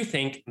 what do you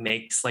think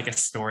makes like a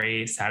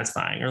story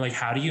satisfying, or like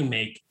how do you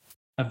make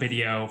a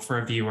video for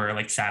a viewer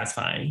like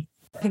satisfying?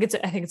 I think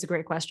it's a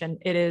great question.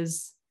 It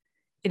is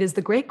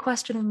the great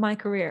question of my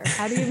career.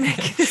 How do you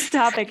make this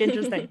topic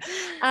interesting?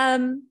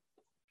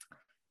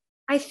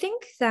 I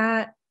think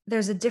that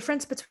there's a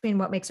difference between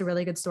what makes a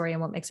really good story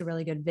and what makes a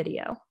really good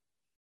video.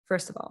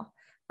 First of all,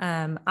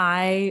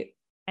 I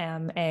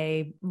am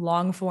a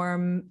long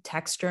form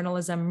text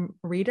journalism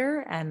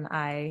reader, and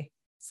I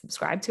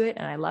subscribe to it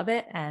and I love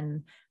it.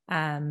 And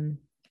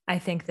I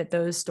think that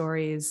those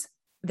stories,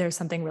 there's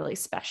something really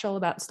special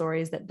about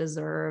stories that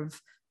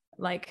deserve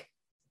like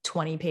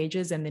 20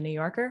 pages in the New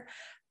Yorker.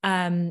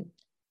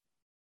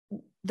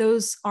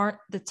 Those aren't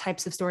the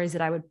types of stories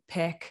that I would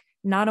pick,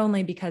 not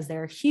only because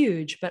they're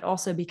huge, but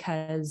also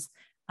because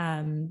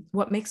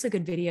what makes a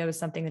good video is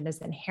something that is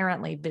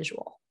inherently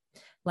visual.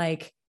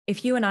 Like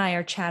if you and I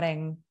are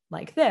chatting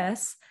like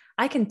this,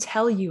 I can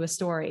tell you a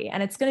story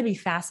and it's going to be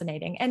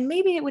fascinating. And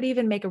maybe it would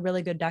even make a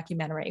really good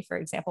documentary, for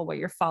example, where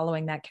you're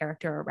following that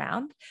character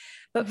around.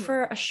 But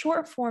for a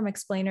short form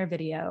explainer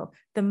video,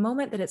 the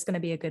moment that it's going to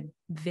be a good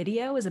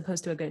video as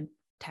opposed to a good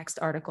text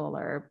article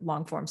or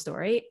long form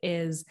story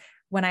is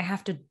when I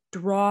have to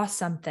draw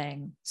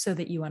something so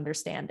that you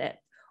understand it,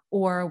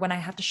 or when I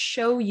have to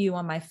show you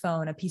on my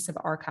phone a piece of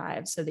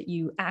archive so that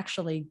you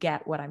actually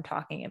get what I'm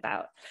talking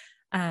about.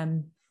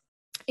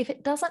 If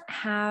it doesn't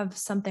have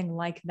something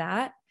like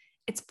that,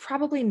 it's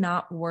probably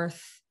not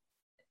worth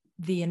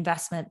the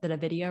investment that a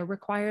video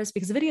requires,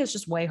 because a video is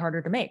just way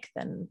harder to make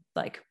than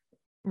like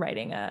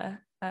writing an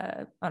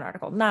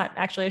article. Not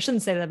actually, I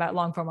shouldn't say that about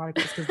long form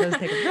articles because those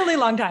take a really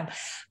long time.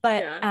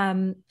 But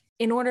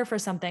in order for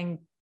something,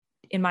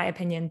 in my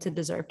opinion, to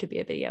deserve to be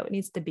a video, it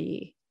needs to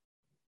be,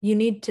 you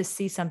need to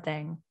see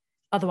something,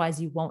 otherwise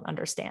you won't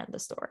understand the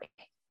story.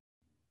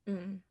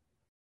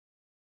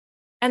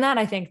 And that,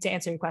 I think, to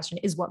answer your question,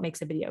 is what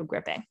makes a video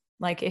gripping.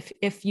 Like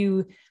if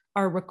you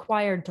are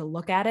required to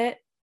look at it,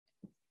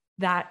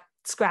 that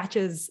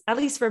scratches, at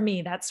least for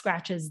me, that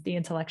scratches the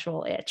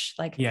intellectual itch.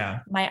 Like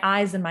my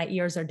eyes and my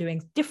ears are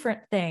doing different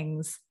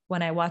things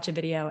when I watch a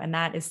video, and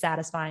that is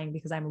satisfying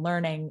because I'm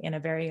learning in a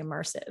very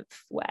immersive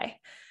way.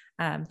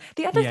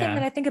 The other thing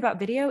that I think about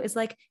video is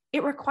like,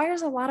 it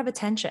requires a lot of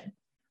attention.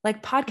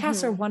 Like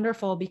podcasts are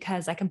wonderful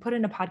because I can put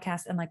in a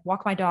podcast and like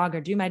walk my dog or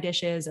do my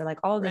dishes or like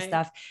all of this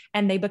stuff,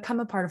 and they become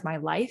a part of my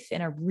life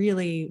in a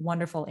really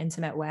wonderful,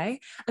 intimate way.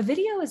 A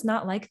video is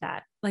not like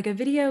that. Like a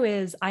video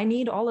is, I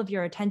need all of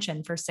your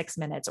attention for 6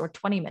 minutes or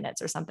 20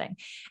 minutes or something.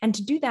 And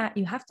to do that,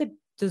 you have to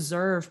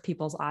deserve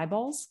people's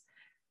eyeballs.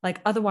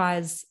 Like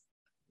otherwise,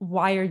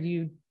 why are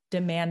you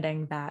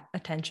demanding that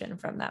attention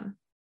from them?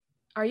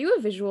 Are you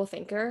a visual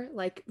thinker?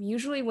 Like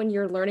usually when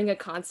you're learning a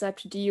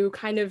concept, do you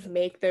kind of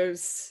make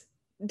those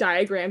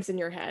diagrams in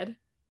your head?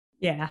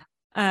 Yeah.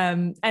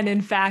 And in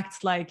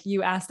fact, like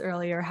you asked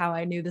earlier how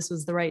I knew this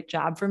was the right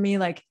job for me,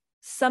 like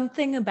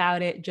something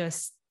about it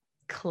just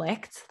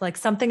clicked. Like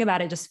something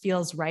about it just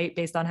feels right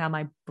based on how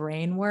my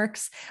brain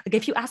works. Like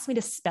if you ask me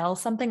to spell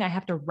something, I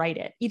have to write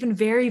it, even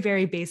very,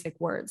 very basic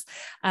words.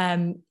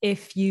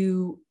 If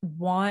you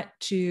want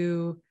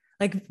to,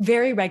 like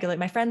very regularly,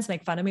 my friends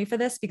make fun of me for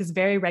this because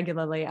very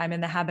regularly I'm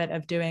in the habit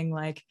of doing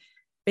like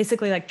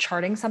basically like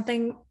charting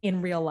something in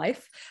real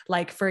life.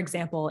 Like for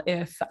example,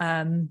 if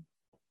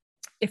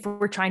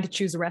we're trying to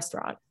choose a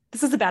restaurant,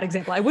 this is a bad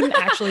example. I wouldn't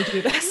actually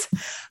do this,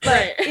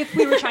 but if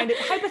we were trying to,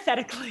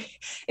 hypothetically,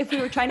 if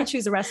we were trying to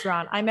choose a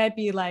restaurant, I might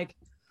be like,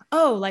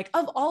 oh, like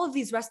of all of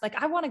these restaurants,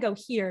 like I want to go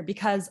here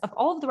because of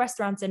all of the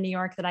restaurants in New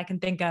York that I can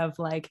think of,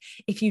 like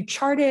if you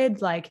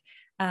charted like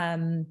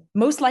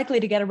most likely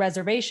to get a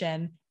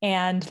reservation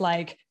and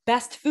like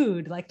best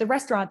food, like the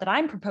restaurant that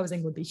I'm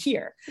proposing would be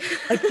here.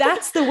 Like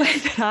that's the way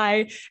that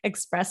I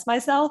express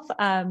myself.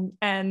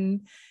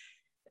 And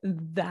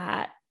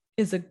that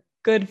is a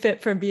good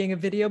fit for being a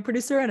video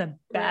producer and a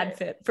bad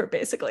fit for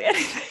basically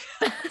anything.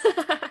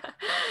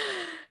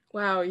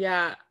 Wow.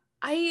 Yeah.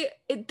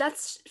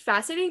 That's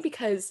fascinating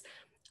because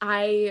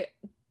I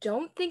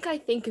don't think I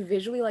think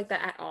visually like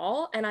that at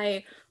all. And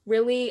I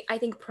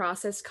think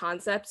process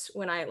concepts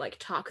when I like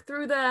talk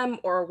through them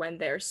or when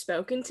they're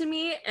spoken to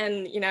me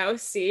and,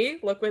 see,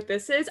 look what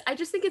this is. I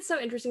just think it's so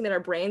interesting that our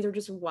brains are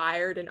just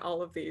wired in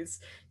all of these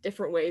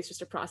different ways just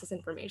to process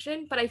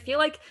information. But I feel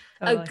like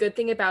a good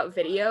thing about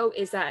video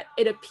is that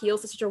it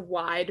appeals to such a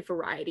wide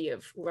variety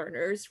of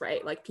learners,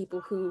 right? Like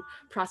people who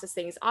process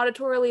things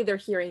auditorily, they're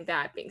hearing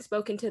that being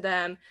spoken to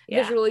them.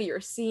 Visually,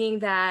 you're seeing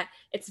that.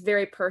 It's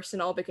very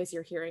personal because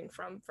you're hearing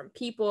from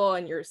people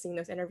and you're seeing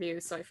those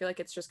interviews. So I feel like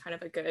it's just kind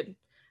of a good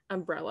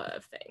umbrella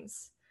of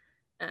things.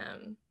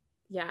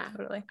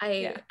 Totally.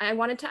 I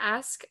wanted to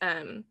ask,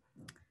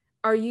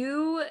 are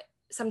you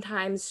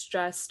sometimes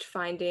just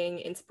finding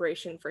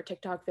inspiration for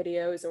TikTok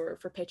videos or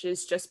for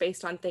pitches just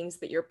based on things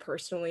that you're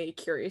personally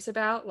curious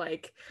about?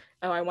 Like,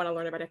 oh, I want to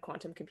learn about a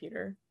quantum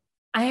computer.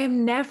 I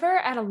am never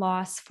at a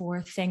loss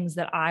for things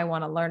that I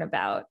want to learn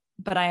about,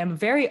 but I am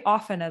very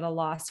often at a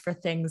loss for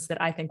things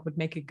that I think would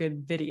make a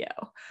good video.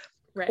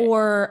 Right.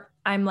 Or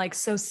I'm like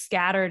so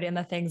scattered in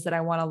the things that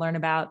I want to learn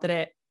about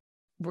that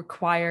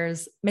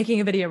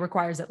making a video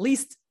requires at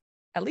least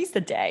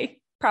a day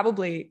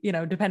probably,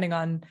 depending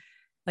on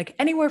like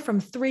anywhere from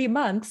 3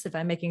 months if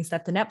I'm making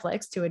stuff to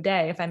Netflix to a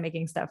day if I'm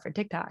making stuff for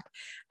TikTok.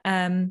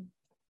 And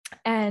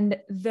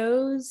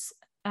those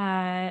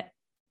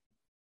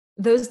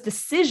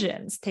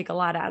decisions take a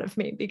lot out of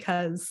me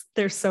because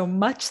there's so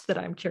much that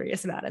I'm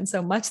curious about and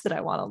so much that I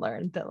want to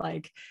learn that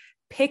like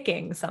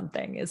picking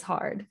something is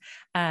hard.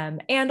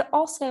 And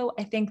also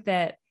I think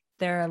that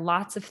there are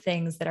lots of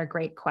things that are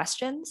great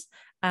questions,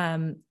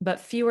 but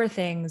fewer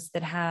things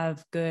that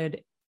have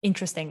good,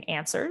 interesting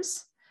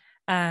answers.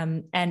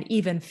 And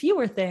even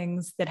fewer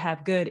things that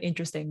have good,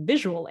 interesting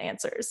visual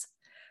answers.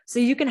 So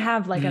you can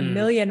have like a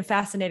million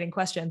fascinating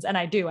questions. And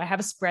I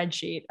have a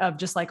spreadsheet of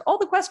just like all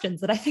the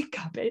questions that I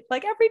think of it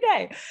like every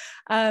day.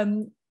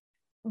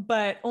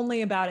 But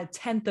only about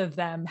 1/10 of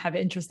them have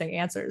interesting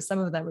answers. Some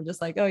of them are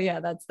just like, oh yeah,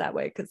 that's that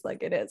way. Cause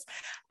like it is.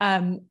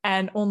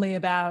 And only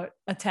about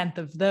 1/10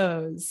 of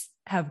those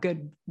have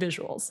good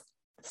visuals.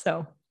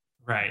 So.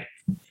 Right.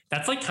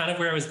 That's like kind of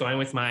where I was going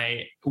with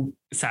my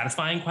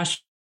satisfying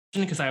question.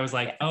 Because I was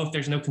like, oh, if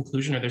there's no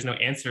conclusion or there's no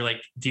answer, like,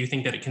 do you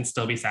think that it can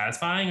still be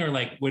satisfying? Or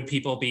like, would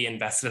people be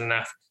invested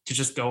enough to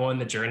just go on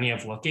the journey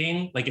of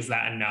looking? Like, is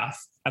that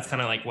enough? That's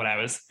kind of like what I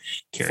was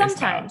curious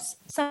about.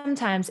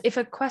 Sometimes if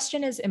a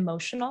question is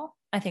emotional,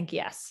 I think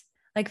yes.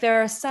 Like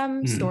there are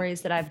some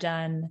stories that I've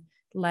done,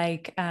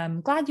 like,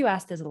 glad you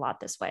asked this a lot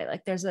this way.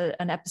 Like there's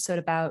an episode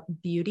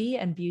about beauty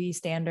and beauty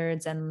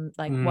standards and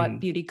like what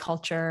beauty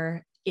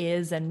culture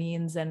is and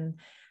means and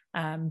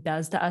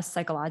does to us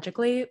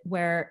psychologically,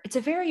 where it's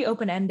a very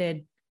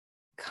open-ended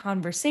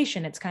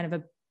conversation. It's kind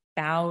of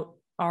about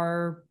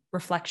our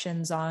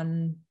reflections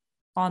on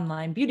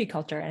online beauty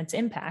culture and its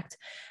impact.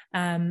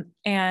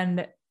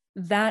 And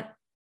that,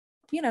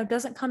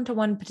 doesn't come to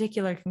one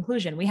particular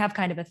conclusion. We have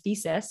kind of a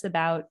thesis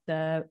about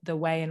the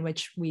way in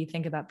which we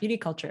think about beauty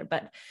culture,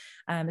 but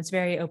it's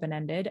very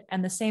open-ended.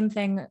 And the same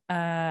thing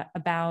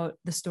about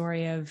the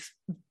story of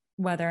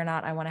whether or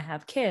not I want to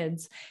have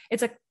kids.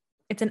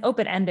 It's an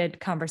open-ended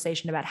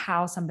conversation about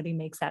how somebody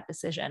makes that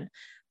decision.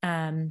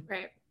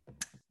 Right.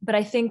 But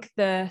I think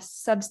the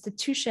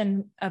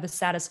substitution of a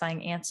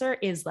satisfying answer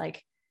is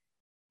like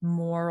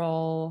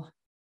moral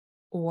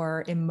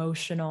or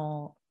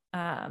emotional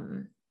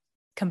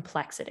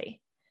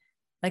complexity.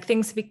 Like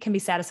things can be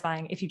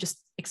satisfying if you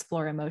just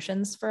explore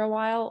emotions for a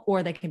while,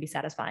 or they can be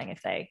satisfying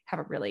if they have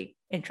a really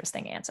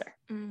interesting answer.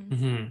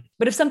 Mm-hmm.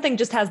 But if something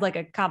just has like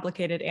a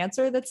complicated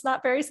answer that's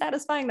not very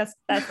satisfying, that's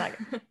not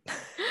good.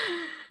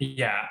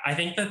 Yeah, I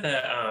think that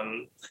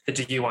the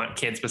Do You Want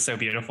Kids was so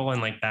beautiful,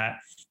 and like that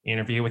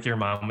interview with your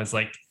mom was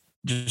like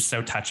just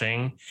so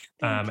touching.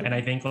 And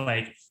I think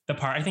like the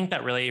part I think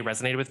that really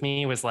resonated with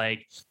me was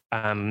like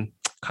kind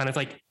of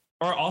like,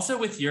 or also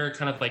with your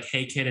kind of like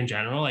Hey Kid in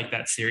general, like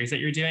that series that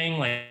you're doing.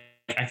 Like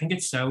I think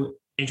it's so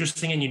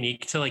interesting and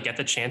unique to like get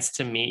the chance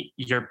to meet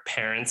your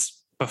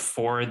parents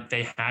before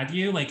they had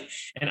you. Like,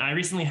 and I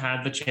recently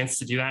had the chance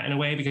to do that in a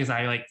way because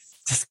I like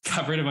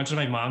discovered a bunch of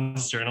my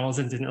mom's journals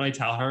and didn't really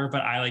tell her,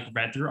 but I like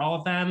read through all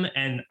of them.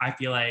 And I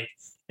feel like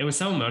it was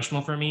so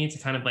emotional for me to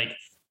kind of like,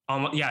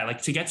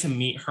 like to get to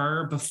meet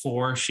her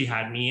before she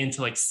had me and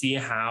to like see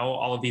how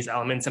all of these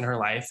elements in her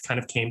life kind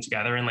of came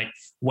together and like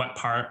what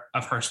part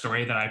of her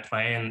story that I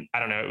play. And I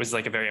don't know, it was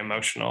like a very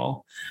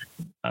emotional.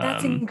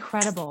 That's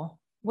incredible.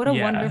 What a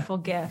wonderful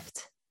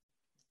gift.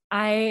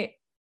 I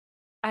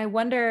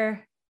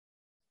wonder,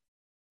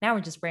 now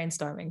we're just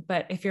brainstorming,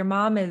 but if your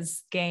mom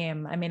is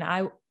game, I mean,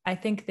 I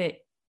think that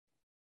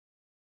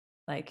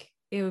like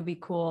it would be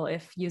cool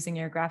if using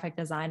your graphic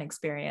design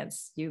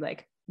experience, you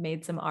like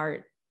made some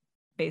art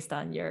based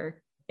on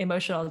your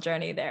emotional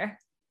journey there.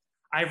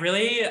 I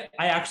really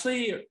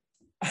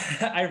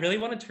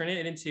want to turn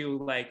it into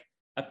like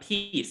a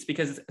piece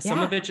because so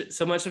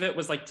much of it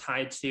was like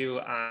tied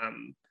to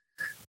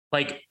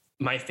like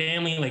my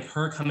family, like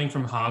her coming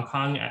from Hong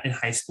Kong in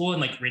high school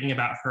and like reading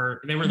about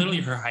her. They were literally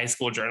her high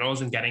school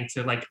journals and getting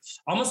to like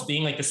almost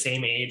being like the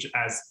same age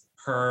as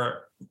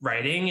her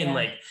writing. And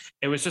like,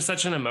 it was just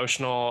such an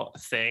emotional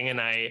thing. And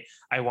I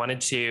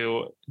wanted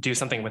to do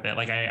something with it.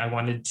 Like I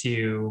wanted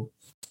to,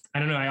 I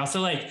don't know. I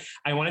also like,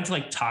 I wanted to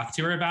like talk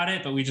to her about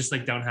it, but we just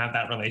like don't have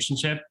that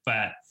relationship.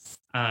 But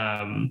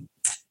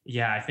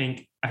I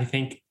think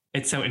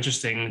it's so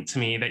interesting to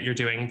me that you're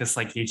doing this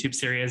like YouTube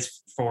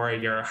series for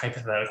your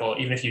hypothetical,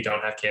 even if you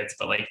don't have kids,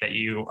 but like that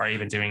you are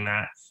even doing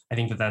that. I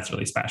think that that's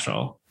really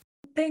special.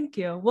 Thank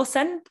you. Well,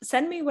 send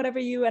me whatever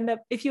you end up,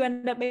 if you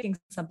end up making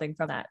something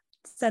from that,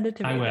 send it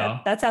to me. I will.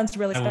 That sounds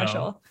really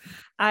special.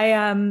 So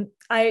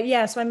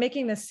I'm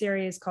making this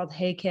series called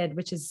Hey Kid,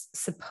 which is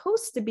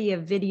supposed to be a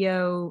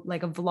video,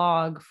 like a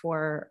vlog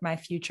for my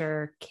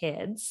future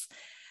kids.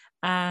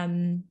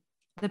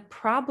 The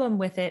problem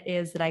with it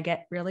is that I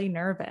get really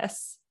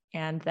nervous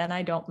and then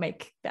I don't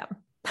make them.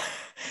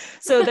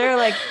 So there are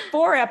like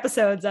 4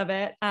 episodes of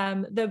it.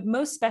 The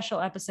most special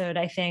episode,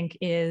 I think,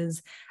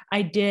 is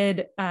I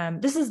did,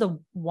 this is the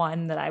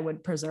one that I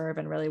would preserve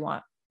and really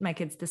want my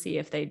kids to see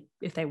if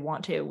they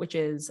want to, which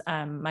is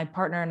my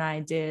partner and I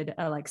did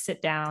a like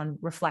sit down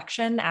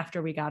reflection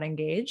after we got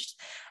engaged.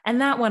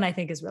 And that one I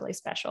think is really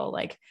special.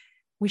 Like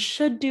we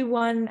should do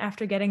one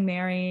after getting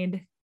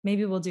married.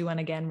 Maybe we'll do one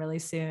again really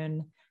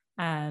soon.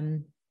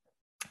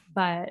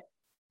 But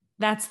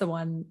that's the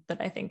one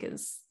that I think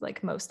is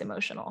like most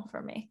emotional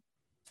for me.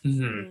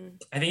 Mm-hmm.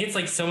 I think it's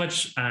like so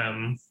much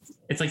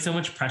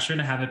pressure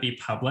to have it be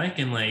public.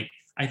 And like,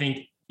 I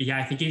think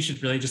you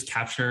should really just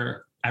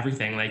capture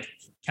everything, like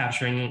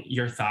capturing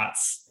your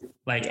thoughts.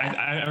 Like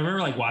I remember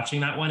like watching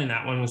that one, and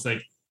that one was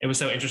like, it was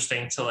so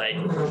interesting to like,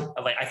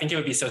 I think it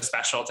would be so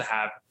special to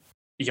have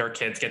your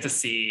kids get to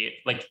see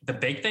like the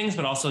big things,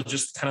 but also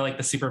just kind of like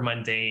the super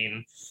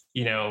mundane,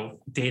 you know,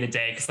 day to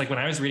day. Cause like when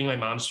I was reading my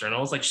mom's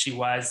journals, like she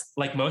was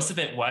like, most of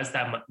it was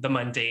that the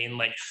mundane,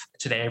 like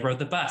today I rode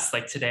the bus,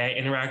 like today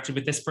I interacted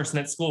with this person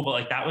at school. But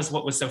like, that was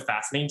what was so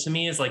fascinating to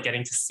me, is like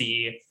getting to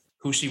see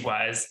who she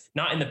was,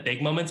 not in the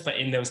big moments, but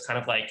in those kind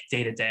of like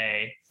day to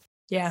day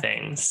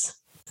things.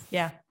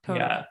 Yeah,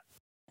 totally. Yeah.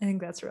 I think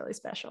that's really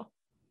special.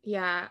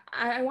 Yeah.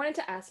 I wanted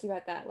to ask you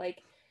about that.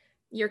 Like,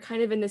 you're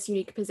kind of in this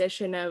unique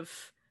position of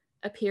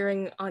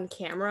appearing on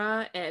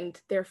camera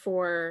and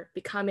therefore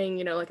becoming,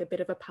 you know, like a bit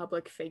of a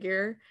public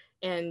figure.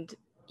 And,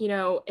 you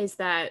know, is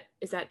that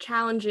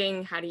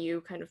challenging? How do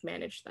you kind of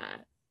manage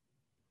that?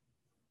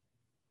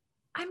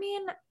 I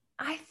mean,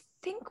 I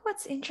think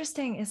what's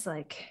interesting is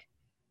like,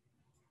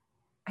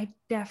 I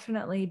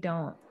definitely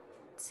don't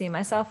see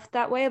myself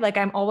that way. Like,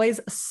 I'm always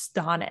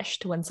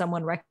astonished when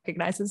someone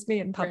recognizes me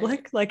in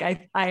public. Right.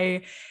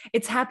 Like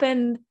it's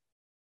happened.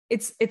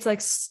 It's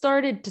like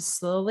started to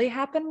slowly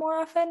happen more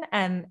often.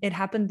 And it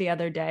happened the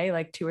other day,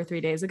 like 2 or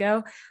 3 days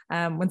ago,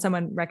 when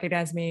someone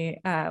recognized me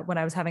when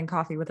I was having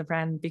coffee with a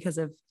friend because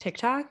of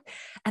TikTok.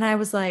 And I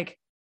was like,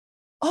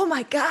 oh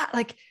my God,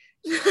 like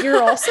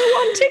you're also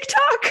on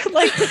TikTok?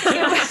 Like,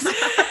 it was,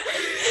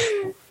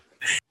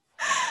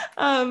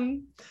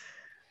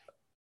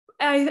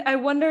 I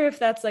wonder if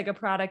that's like a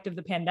product of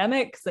the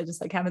pandemic, because I just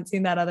like haven't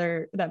seen that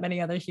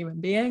many other human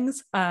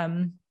beings.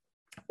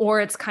 Or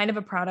it's kind of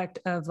a product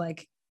of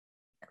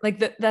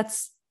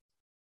that's,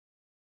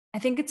 I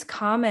think it's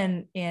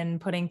common in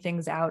putting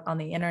things out on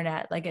the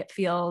internet. Like, it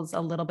feels a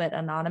little bit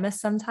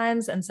anonymous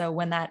sometimes. And so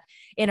when that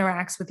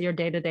interacts with your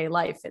day-to-day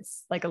life,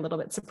 it's like a little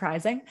bit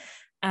surprising.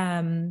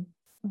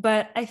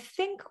 But I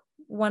think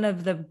one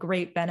of the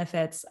great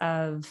benefits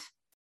of,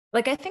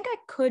 like, I think I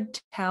could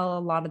tell a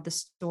lot of the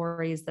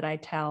stories that I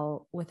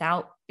tell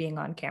without being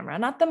on camera,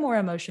 not the more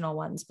emotional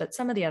ones, but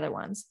some of the other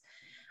ones.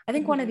 I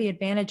think one of the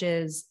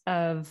advantages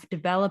of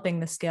developing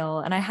the skill,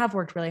 and I have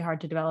worked really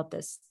hard to develop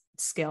this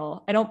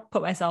skill. I don't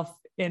put myself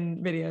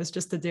in videos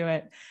just to do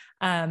it.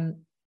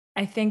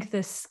 I think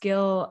the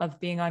skill of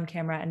being on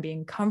camera and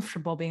being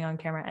comfortable being on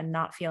camera and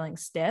not feeling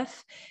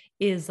stiff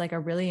is like a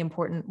really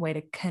important way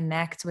to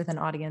connect with an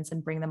audience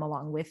and bring them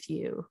along with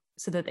you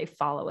so that they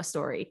follow a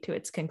story to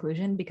its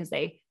conclusion, because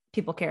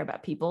people care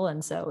about people.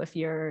 And so if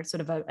you're sort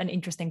of an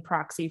interesting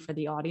proxy for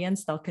the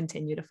audience, they'll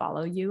continue to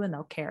follow you and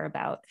they'll care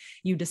about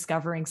you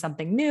discovering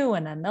something new,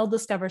 and then they'll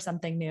discover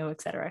something new,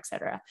 et cetera, et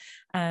cetera.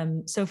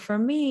 So for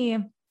me,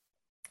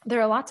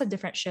 there are lots of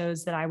different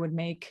shows that I would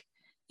make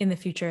in the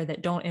future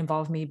that don't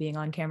involve me being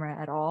on camera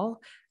at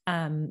all.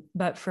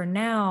 But for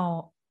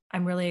now,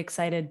 I'm really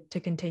excited to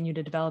continue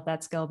to develop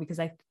that skill, because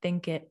I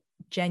think it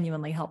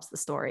genuinely helps the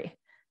story,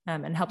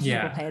 and helps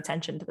people pay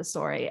attention to the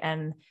story.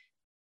 And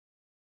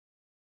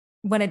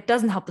when it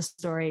doesn't help the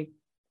story,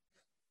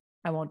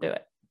 I won't do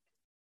it.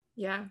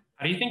 Yeah.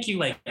 How do you think you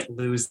like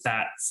lose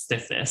that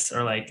stiffness?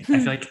 Or like,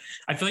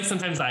 I feel like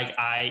sometimes like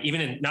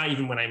not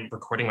even when I'm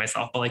recording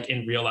myself, but like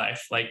in real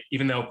life, like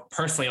even though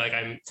personally, like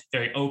I'm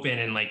very open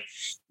and like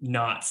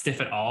not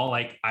stiff at all,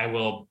 like I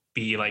will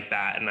be like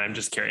that. And I'm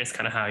just curious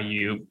kind of how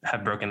you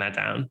have broken that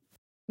down.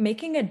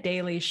 Making a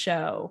daily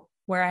show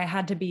where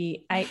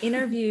I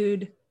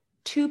interviewed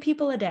 2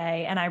 people a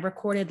day, and I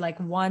recorded like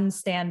one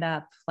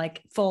stand-up,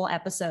 like full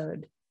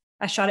episode.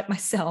 I shot it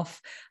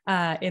myself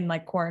in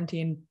like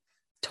quarantine,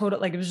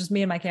 like it was just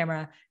me and my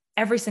camera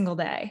every single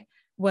day,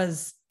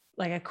 was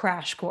like a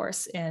crash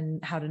course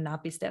in how to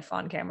not be stiff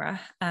on camera.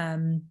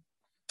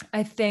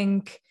 I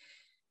think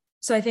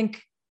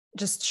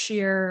just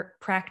sheer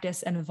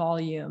practice and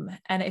volume.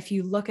 And if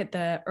you look at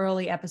the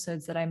early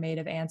episodes that I made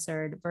of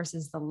Answered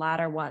versus the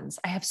latter ones,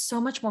 I have so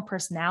much more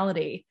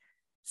personality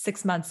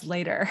 6 months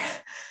later.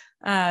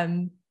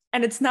 And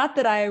it's not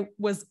that I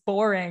was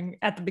boring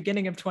at the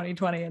beginning of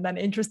 2020 and then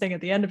interesting at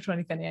the end of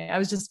 2020.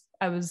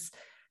 I was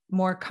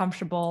more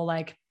comfortable,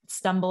 like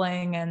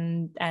stumbling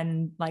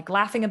and like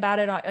laughing about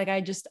it. Like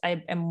I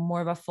am more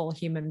of a full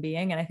human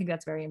being. And I think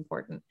that's very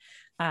important.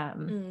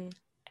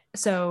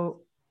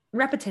 So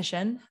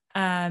repetition.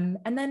 And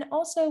then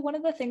also one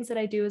of the things that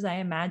I do is I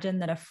imagine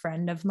that a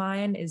friend of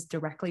mine is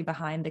directly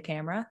behind the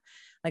camera.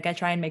 Like, I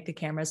try and make the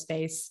camera's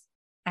face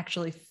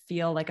actually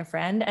feel like a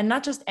friend, and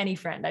not just any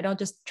friend. I don't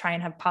just try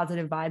and have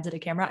positive vibes at a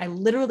camera. I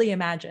literally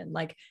imagine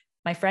like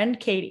my friend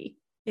Katie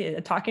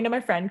talking to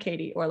my friend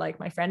Katie, or like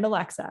my friend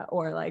Alexa,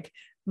 or like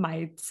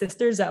my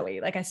sister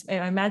Zoe. Like I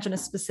imagine a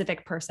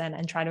specific person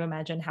and try to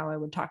imagine how I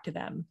would talk to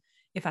them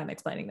if I'm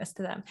explaining this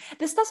to them.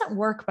 This doesn't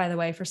work, by the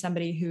way, for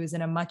somebody who's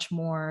in a much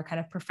more kind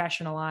of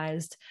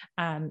professionalized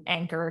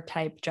anchor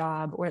type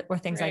job or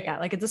things like that.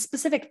 Like it's a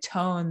specific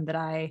tone that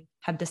I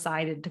have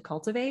decided to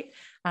cultivate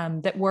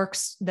that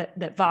works,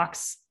 that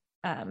Vox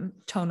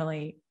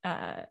tonally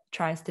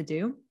tries to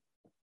do.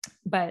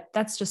 But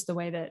that's just the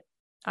way that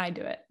I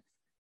do it.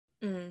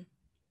 Mm.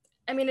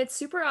 I mean, it's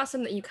super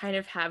awesome that you kind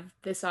of have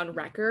this on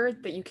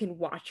record, that you can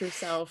watch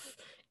yourself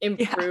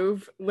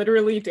improve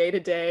literally day to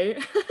day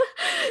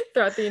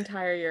throughout the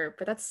entire year.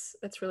 But that's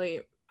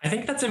really, I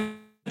think that's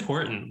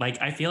important.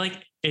 Like, I feel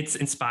like it's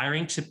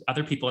inspiring to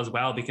other people as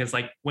well, because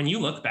like when you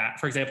look back,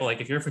 for example,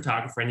 like if you're a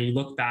photographer and you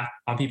look back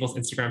on people's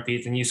Instagram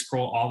feeds and you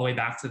scroll all the way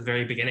back to the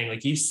very beginning,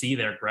 like you see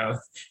their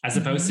growth, as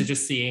opposed to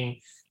just seeing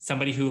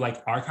somebody who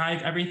like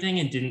archived everything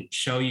and didn't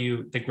show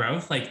you the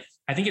growth. Like,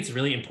 I think it's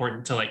really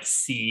important to like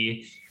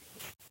see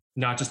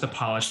not just the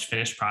polished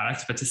finished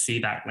product, but to see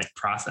that like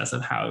process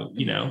of how,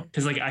 you know,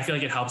 because like I feel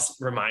like it helps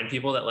remind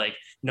people that like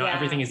not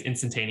everything is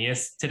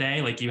instantaneous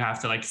today. Like you have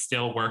to like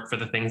still work for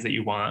the things that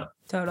you want.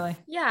 Totally.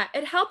 Yeah,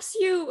 it helps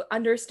you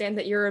understand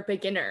that you're a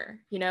beginner,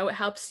 you know. It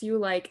helps you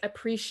like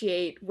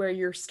appreciate where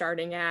you're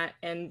starting at,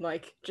 and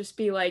like just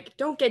be like,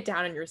 don't get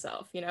down on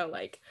yourself, you know,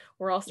 like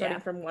we're all starting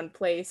from one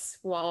place.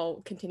 We'll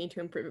all continue to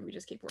improve if we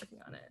just keep working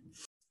on it.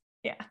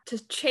 Yeah.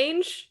 To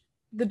change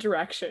the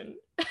direction,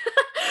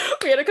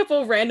 we had a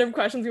couple of random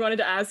questions we wanted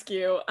to ask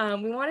you.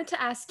 We wanted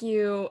to ask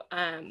you,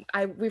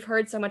 we've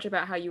heard so much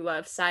about how you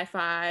love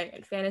sci-fi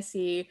and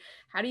fantasy.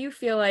 How do you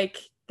feel like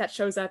that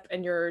shows up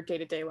in your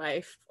day-to-day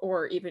life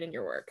or even in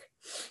your work?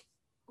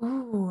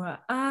 Ooh,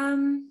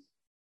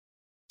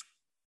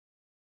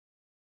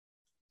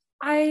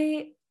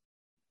 I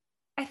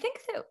think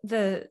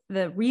that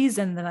the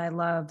reason that I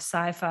love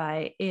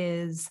sci-fi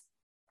is,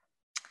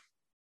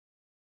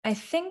 I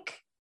think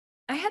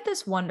I had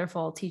this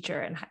wonderful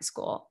teacher in high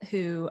school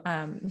who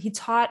he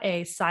taught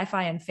a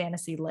sci-fi and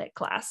fantasy lit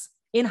class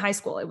in high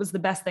school. It was the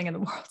best thing in the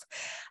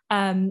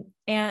world.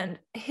 And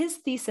his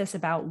thesis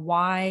about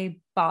why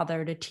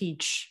bother to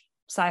teach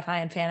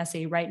sci-fi and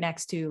fantasy right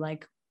next to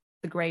like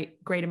the great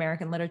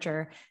American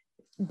literature,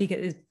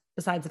 because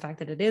besides the fact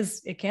that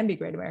it can be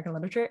great American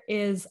literature,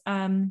 is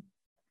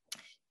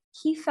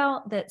he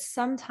felt that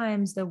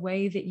sometimes the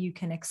way that you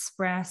can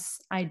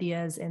express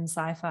ideas in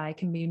sci-fi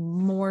can be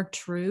more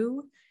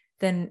true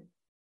than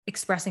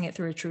expressing it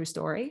through a true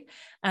story.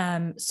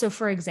 So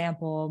for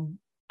example,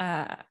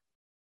 the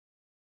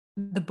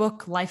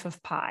book Life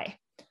of Pi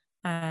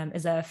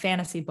is a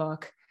fantasy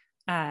book.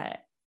 I'm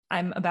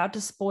about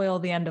to spoil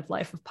the end of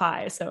Life of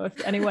Pi. So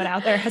if anyone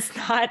out there has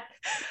not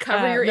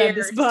read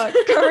this book,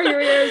 cover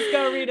your ears,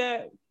 go read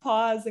it,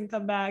 pause and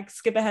come back,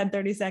 skip ahead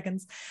 30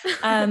 seconds.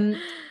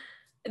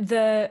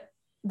 The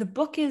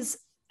book is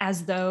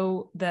as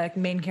though the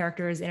main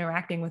character is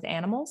interacting with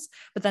animals,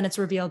 but then it's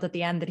revealed at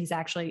the end that he's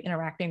actually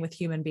interacting with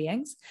human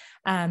beings.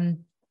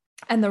 And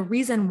the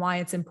reason why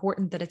it's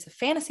important that it's a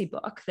fantasy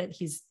book, that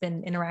he's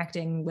been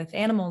interacting with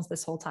animals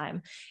this whole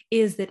time,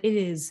 is that it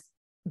is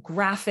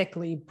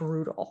graphically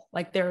brutal.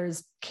 Like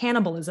there's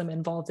cannibalism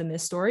involved in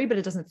this story, but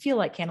it doesn't feel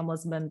like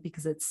cannibalism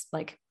because it's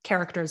like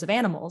characters of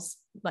animals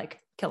like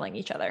killing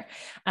each other.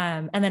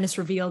 And then it's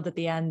revealed at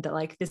the end that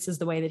like this is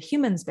the way that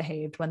humans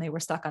behaved when they were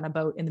stuck on a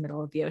boat in the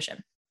middle of the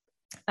ocean.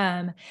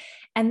 And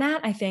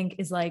that, I think,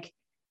 is like,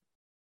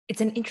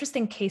 it's an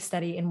interesting case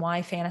study in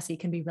why fantasy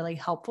can be really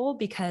helpful,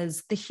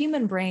 because the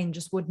human brain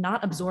just would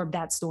not absorb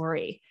that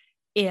story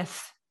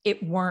if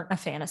it weren't a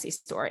fantasy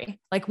story.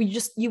 Like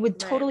you would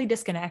totally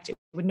disconnect. It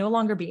would no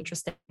longer be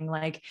interesting.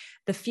 Like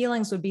the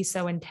feelings would be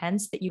so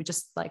intense that you would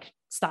just like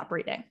stop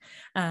reading.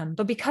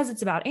 But because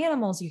it's about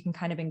animals, you can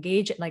kind of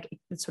engage it, like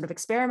sort of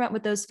experiment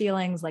with those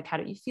feelings. Like, how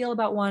do you feel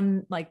about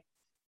one? Like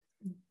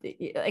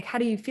how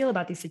do you feel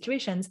about these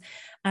situations?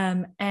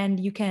 And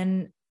you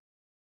can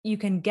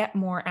get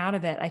more out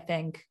of it, I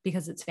think,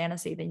 because it's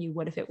fantasy than you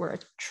would if it were a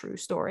true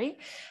story,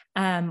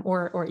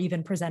 or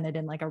even presented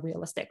in like a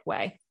realistic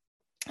way.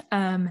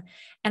 And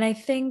I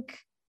think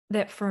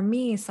that for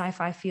me,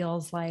 sci-fi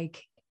feels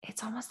like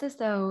it's almost as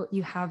though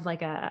you have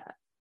like a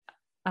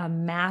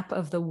map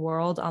of the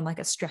world on like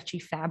a stretchy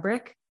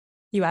fabric.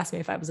 You asked me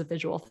if I was a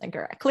visual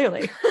thinker.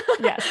 Clearly,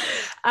 yes.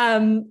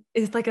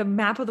 It's like a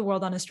map of the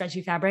world on a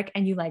stretchy fabric,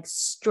 and you like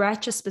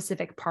stretch a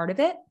specific part of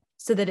it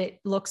so that it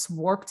looks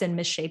warped and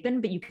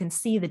misshapen, but you can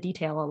see the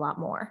detail a lot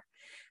more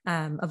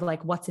of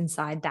like what's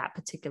inside that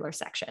particular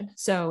section.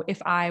 So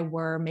if I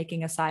were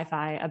making a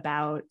sci-fi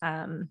about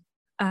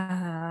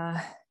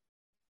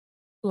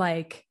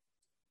like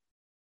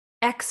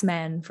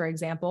X-Men, for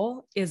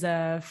example, is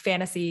a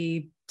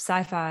fantasy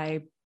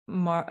sci-fi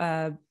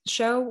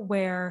show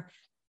where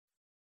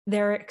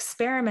they're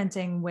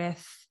experimenting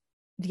with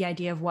the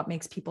idea of what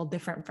makes people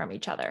different from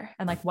each other,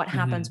 and like what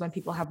happens when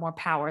people have more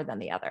power than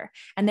the other.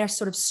 And they're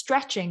sort of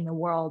stretching the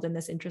world in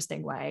this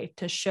interesting way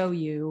to show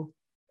you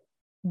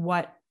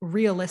what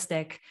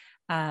realistic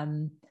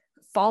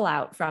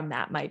fallout from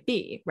that might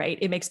be, right?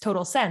 It makes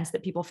total sense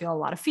that people feel a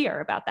lot of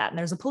fear about that, and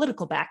there's a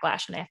political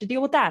backlash, and they have to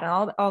deal with that,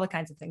 and all the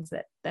kinds of things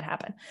that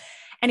happen.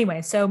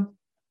 Anyway, so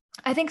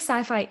I think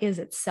sci-fi is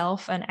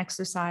itself an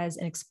exercise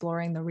in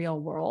exploring the real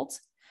world.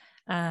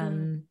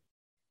 And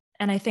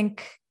I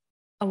think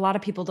a lot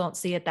of people don't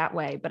see it that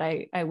way, but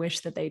I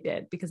wish that they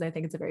did, because I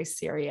think it's a very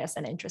serious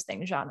and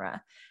interesting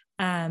genre.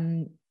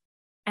 And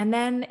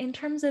then in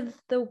terms of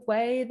the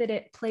way that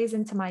it plays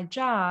into my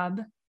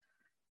job,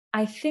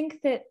 I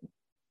think that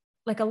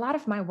like a lot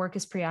of my work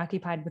is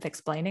preoccupied with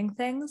explaining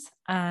things.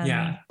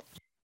 Yeah.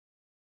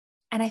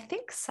 And I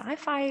think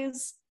sci-fi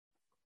is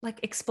like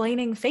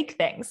explaining fake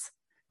things.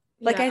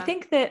 Like, I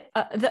think that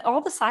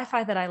all the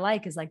sci-fi that I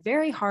like is like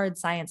very hard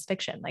science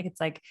fiction. Like it's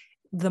like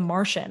The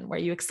Martian, where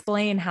you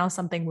explain how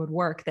something would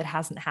work that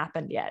hasn't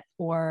happened yet,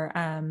 or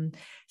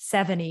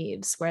Seven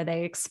Eves, where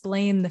they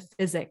explain the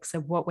physics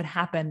of what would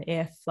happen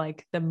if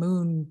like the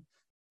moon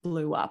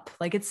blew up.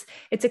 Like it's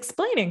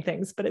explaining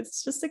things, but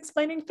it's just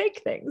explaining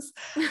fake things.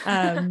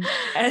 And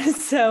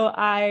so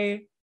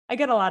I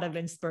get a lot of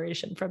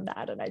inspiration from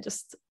that. And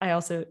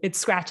it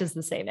scratches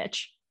the same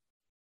itch.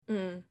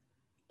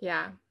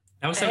 Yeah.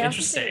 That was so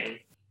interesting.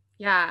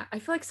 I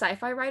feel like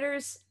sci-fi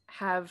writers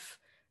have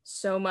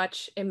so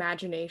much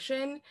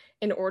imagination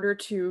in order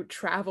to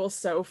travel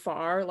so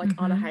far, like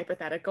on a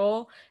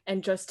hypothetical,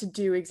 and just to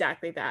do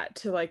exactly that,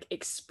 to like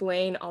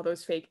explain all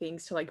those fake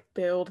things, to like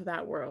build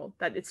that world.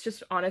 That it's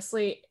just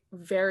honestly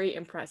very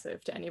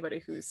impressive to anybody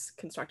who's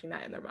constructing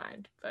that in their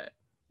mind. But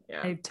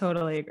yeah, I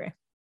totally agree.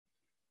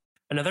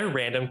 Another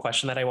random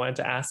question that I wanted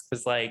to ask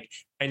was like,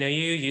 I know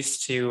you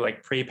used to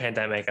like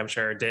pre-pandemic, I'm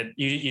sure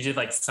you did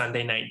like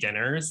Sunday night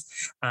dinners.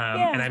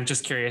 And I'm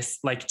just curious,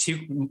 like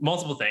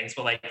multiple things,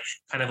 but like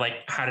kind of like,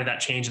 how did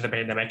that change in the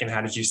pandemic and how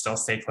did you still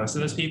stay close to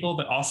those people?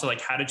 But also like,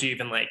 how did you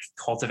even like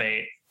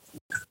cultivate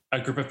a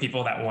group of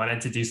people that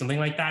wanted to do something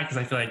like that? Cause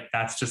I feel like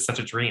that's just such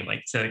a dream,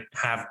 like to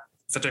have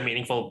such a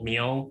meaningful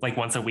meal, like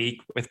once a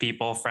week with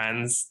people,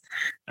 friends.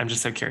 I'm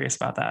just so curious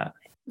about that.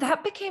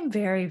 That became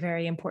very,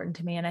 very important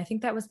to me. And I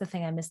think that was the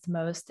thing I missed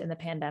most in the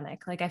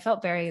pandemic. Like I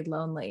felt very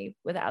lonely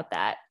without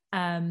that.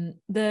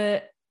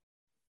 The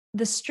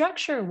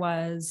structure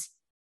was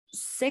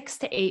 6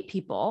 to 8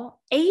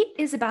 people. 8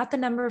 is about the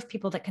number of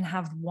people that can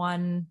have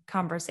one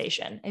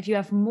conversation. If you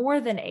have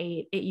more than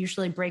 8, it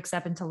usually breaks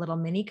up into little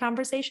mini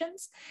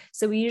conversations.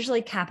 So we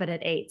usually cap it at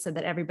 8 so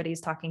that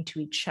everybody's talking to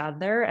each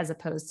other, as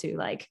opposed to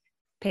like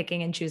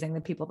picking and choosing the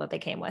people that they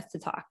came with to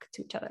talk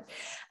to each other.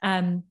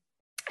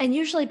 And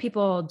usually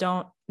people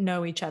don't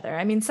know each other.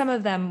 I mean, some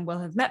of them will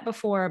have met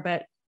before,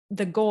 but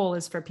the goal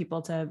is for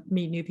people to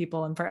meet new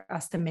people and for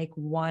us to make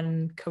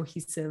one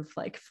cohesive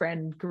like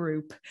friend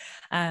group.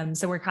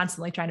 So we're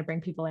constantly trying to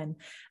bring people in.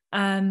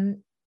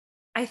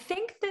 I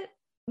think that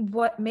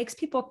what makes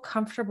people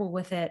comfortable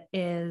with it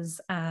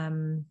is, I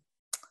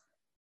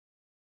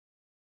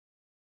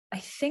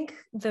think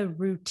the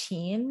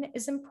routine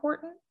is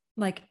important.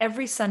 Like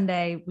every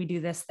Sunday we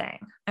do this thing.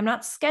 I'm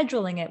not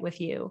scheduling it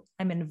with you.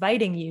 I'm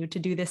inviting you to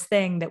do this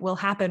thing that will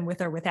happen with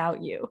or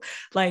without you.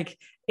 Like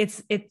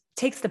it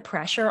takes the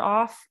pressure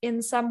off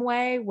in some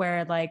way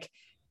where like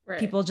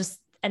people just,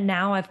 and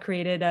now I've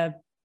created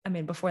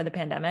before the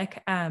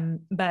pandemic,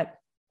 but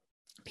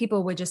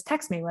people would just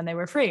text me when they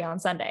were free on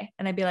Sunday.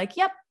 And I'd be like,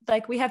 yep,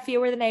 like we have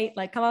fewer than 8,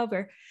 like come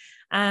over.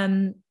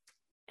 And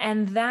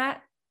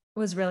that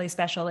was really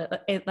special.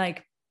 It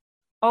like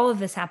all of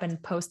this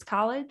happened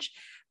post-college,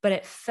 but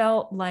it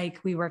felt like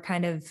we were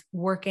kind of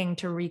working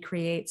to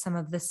recreate some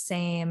of the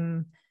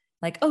same,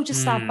 like, oh, just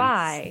stop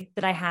by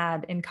that I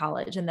had in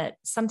college, and that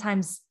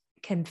sometimes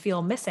can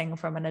feel missing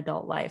from an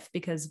adult life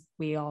because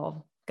we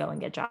all go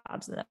and get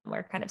jobs and then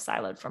we're kind of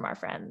siloed from our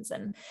friends.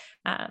 And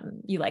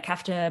you like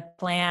have to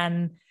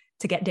plan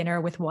to get dinner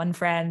with one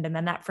friend, and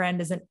then that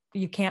friend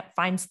you can't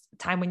find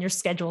time when your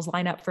schedules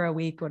line up for a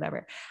week,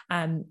 whatever.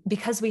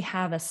 Because we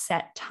have a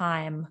set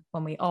time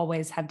when we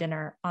always have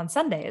dinner on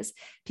Sundays,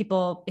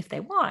 people, if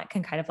they want,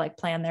 can kind of like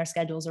plan their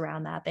schedules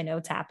around that. They know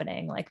it's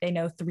happening. Like they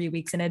know 3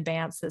 weeks in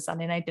advance that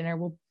Sunday night dinner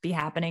will be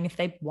happening. If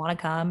they want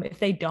to come, if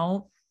they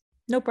don't,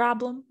 no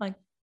problem. Like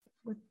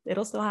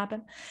it'll still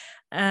happen.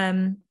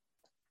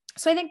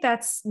 So I think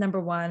that's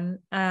number one.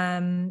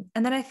 And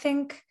then I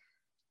think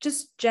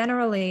just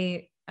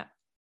generally,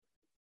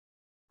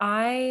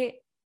 I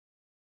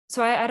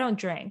don't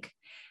drink.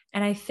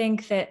 And I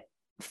think that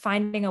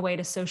finding a way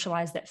to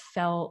socialize that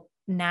felt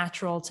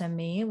natural to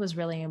me was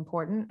really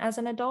important as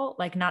an adult,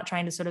 like not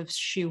trying to sort of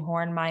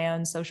shoehorn my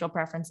own social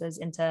preferences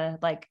into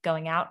like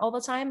going out all the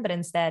time, but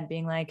instead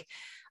being like,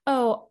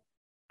 oh,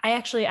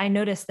 I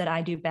noticed that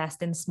I do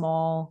best in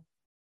small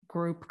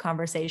group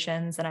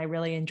conversations and I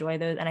really enjoy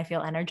those and I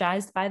feel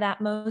energized by that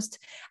most.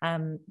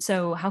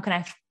 So how can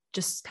I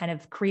just kind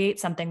of create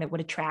something that would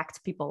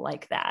attract people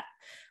like that?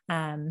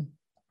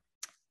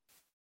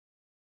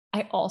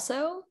 I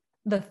also,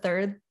 the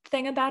third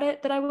thing about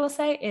it that I will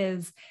say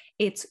is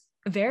it's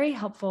very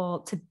helpful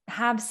to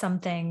have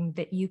something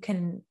that you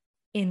can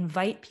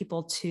invite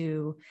people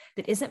to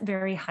that isn't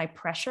very high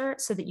pressure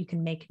so that you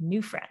can make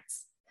new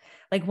friends.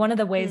 Like one of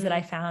the ways that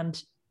I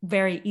found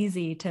very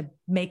easy to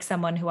make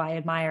someone who I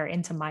admire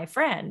into my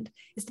friend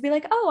is to be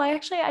like, oh,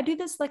 I do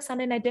this like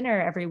Sunday night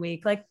dinner every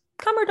week. Like,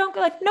 come or don't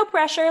go, like no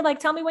pressure. Like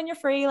tell me when you're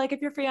free. Like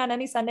if you're free on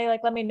any Sunday,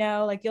 like let me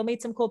know. Like you'll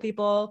meet some cool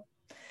people.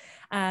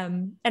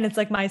 And it's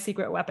like my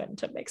secret weapon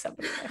to make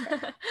somebody my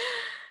friend.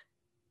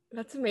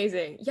 That's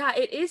amazing. Yeah,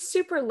 it is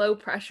super low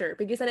pressure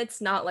because then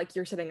it's not like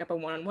you're setting up a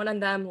one-on-one on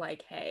them,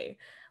 like, hey,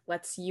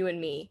 let's you and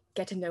me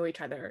get to know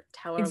each other,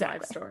 tell our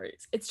life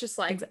stories. It's just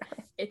like,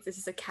 this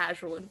is a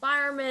casual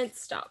environment,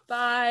 stop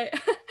by.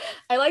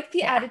 I like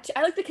the attitude.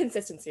 I like the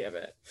consistency of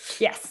it.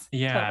 Yes.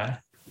 Yeah. Totally.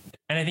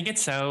 And I think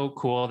it's so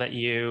cool that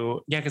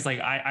because like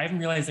I'm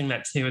realizing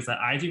that too, is that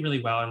I do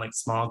really well in like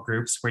small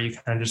groups where you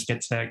kind of just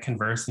get to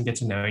converse and get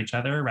to know each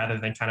other rather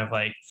than kind of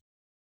like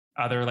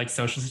other like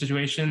social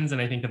situations.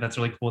 And I think that that's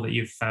really cool that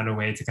you've found a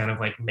way to kind of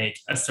like make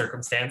a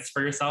circumstance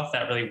for yourself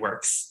that really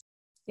works.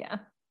 Yeah.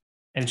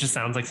 And it just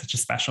sounds like such a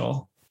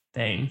special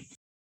thing.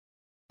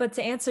 But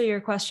to answer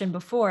your question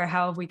before,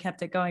 how have we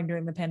kept it going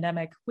during the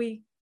pandemic?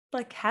 We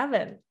like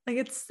haven't,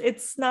 like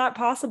it's not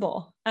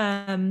possible.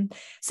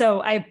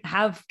 So I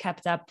have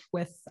kept up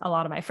with a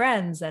lot of my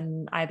friends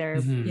and either,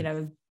 you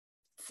know,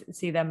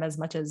 see them as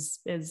much as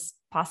is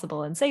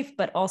possible and safe,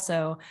 but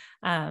also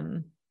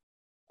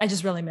I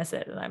just really miss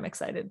it and I'm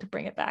excited to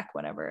bring it back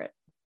whenever it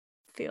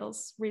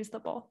feels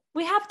reasonable.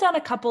 We have done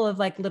a couple of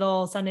like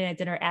little Sunday night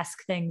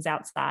dinner-esque things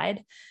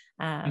outside.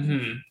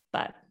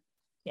 But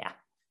yeah,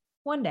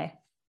 one day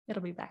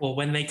it'll be back. Well,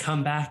 when they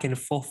come back in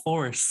full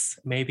force,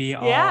 maybe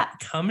I'll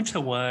come to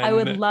one. I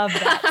would love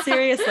that.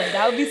 Seriously,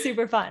 that would be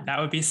super fun. That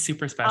would be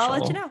super special. I'll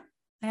let you know.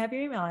 I have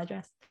your email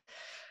address.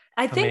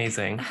 I think,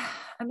 amazing.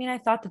 I mean, I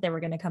thought that they were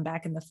going to come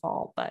back in the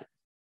fall, but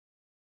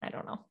I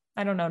don't know.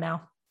 I don't know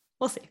now.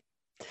 We'll see.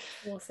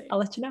 I'll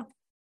let you know.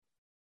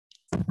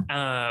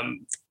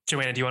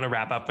 Joanna, do you want to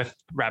wrap up with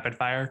rapid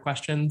fire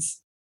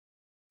questions?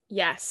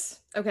 Yes.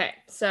 Okay.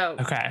 So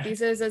this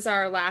is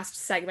our last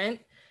segment,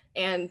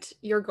 and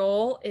your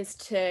goal is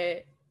to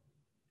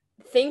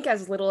think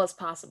as little as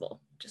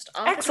possible. Just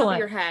off the top of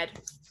your head,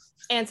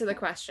 answer the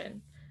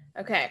question.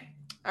 Okay.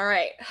 All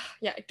right.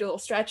 Yeah. Do a little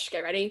stretch.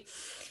 Get ready.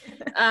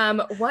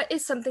 What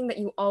is something that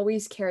you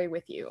always carry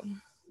with you?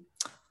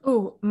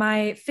 Oh,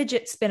 my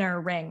fidget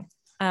spinner ring.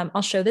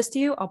 I'll show this to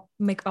you. I'll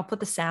put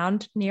the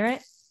sound near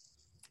it.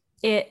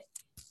 It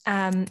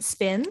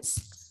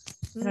spins.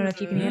 I don't know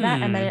if you can hear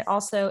that. And then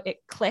it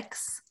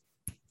clicks.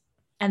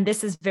 And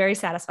this is very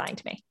satisfying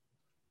to me.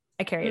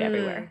 I carry it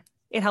everywhere.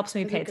 It helps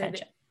me pay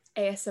attention.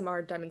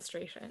 ASMR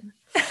demonstration.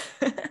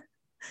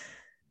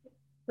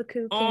 Look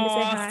who came to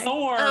say hi.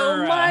 Thor.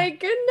 Oh my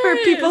goodness. For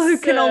people who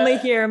can only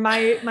hear,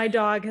 my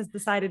dog has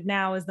decided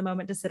now is the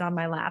moment to sit on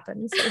my lap.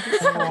 And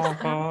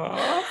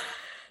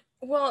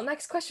well,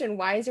 next question.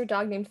 Why is your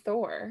dog named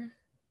Thor?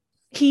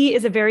 He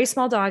is a very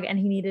small dog and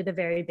he needed a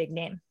very big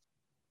name.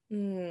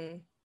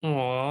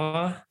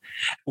 Aww.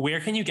 Where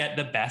can you get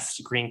the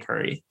best green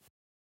curry?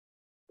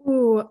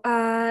 Ooh,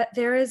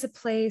 there is a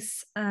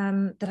place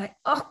that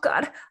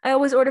I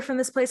always order from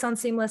this place on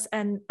Seamless,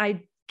 and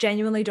I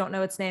genuinely don't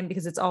know its name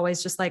because it's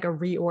always just like a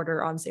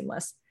reorder on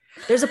Seamless.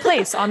 There's a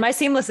place on my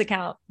Seamless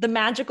account, the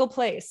magical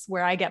place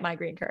where I get my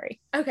green curry.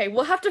 Okay,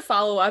 we'll have to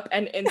follow up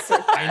and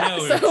insert that. I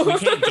know, so. We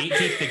can't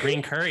gatekeep the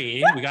green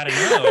curry. We gotta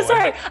know.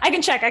 Sorry, I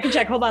can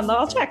check. Hold on,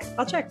 I'll check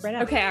right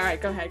now. Okay, all right,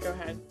 go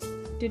ahead.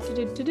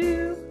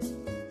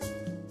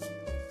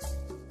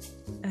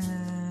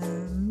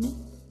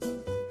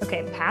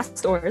 Okay, past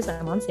stores,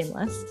 I'm on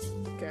Seamless.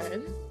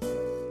 Good.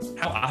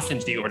 How often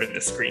do you order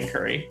this green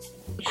curry?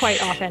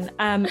 Quite often.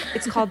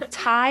 It's called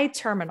Thai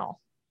Terminal.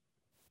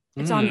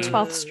 It's on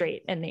 12th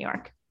Street in New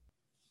York.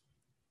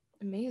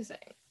 Amazing.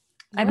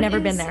 I've never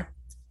been there.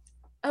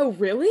 Oh,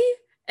 really?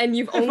 And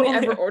you've only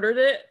ever ordered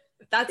it?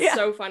 That's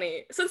so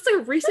funny. So it's a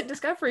recent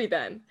discovery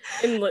then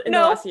in the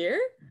last year?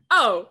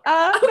 Oh,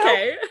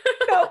 okay.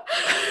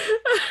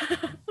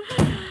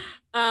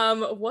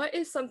 No. What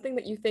is something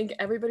that you think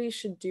everybody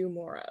should do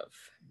more of?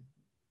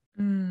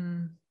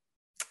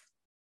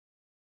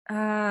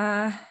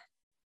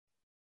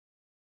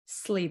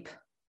 Sleep.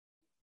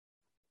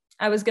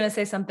 I was going to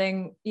say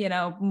something,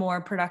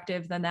 more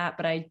productive than that,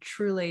 but I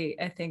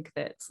think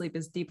that sleep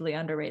is deeply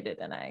underrated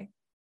and I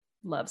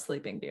love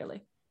sleeping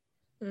dearly.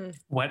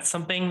 What's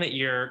something that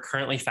you're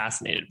currently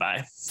fascinated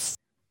by?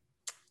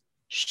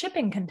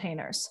 Shipping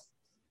containers.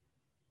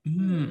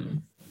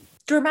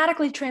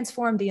 Dramatically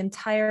transformed the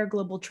entire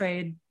global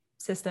trade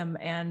system,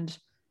 and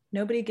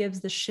nobody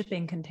gives the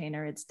shipping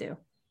container its due.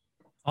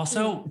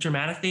 Also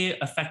dramatically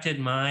affected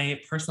my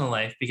personal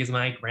life because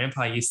my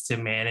grandpa used to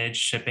manage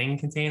shipping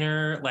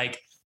container,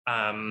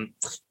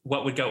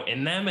 what would go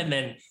in them. And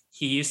then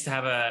he used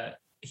to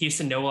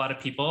know a lot of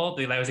people.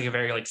 That was like a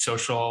very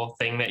social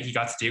thing that he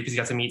got to do because he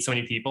got to meet so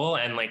many people.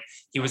 And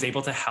he was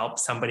able to help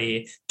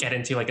somebody get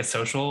into a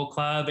social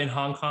club in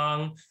Hong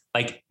Kong,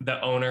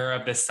 the owner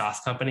of this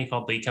sauce company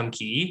called Lee Kum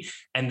Kee.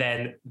 And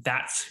then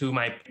that's who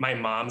my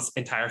mom's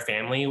entire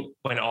family,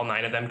 when all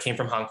 9 of them came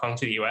from Hong Kong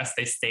to the US,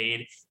 they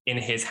stayed in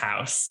his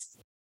house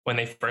when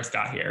they first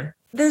got here.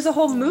 There's a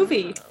whole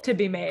movie to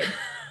be made.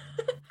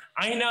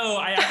 I know.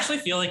 I actually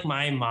feel like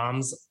my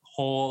mom's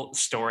whole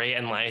story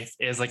and life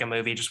is like a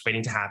movie just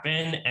waiting to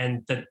happen.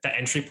 And the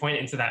entry point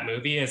into that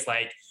movie is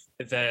like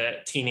the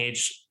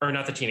teenage, or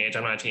not the teenage,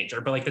 I'm not a teenager,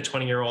 but like the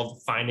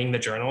 20-year-old finding the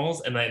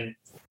journals and then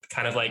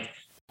kind of like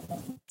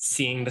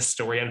seeing the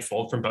story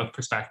unfold from both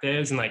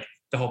perspectives. And like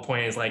the whole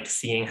point is like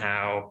seeing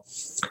how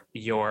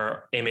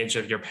your image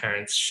of your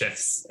parents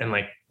shifts and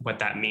like what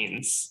that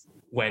means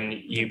when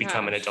you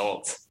become an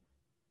adult.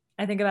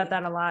 I think about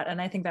that a lot,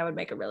 and I think that would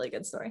make a really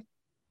good story.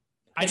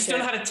 I just don't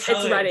know how to tell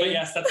It's it, ready. but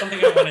yes, that's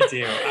something I want to do.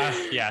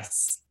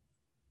 Yes.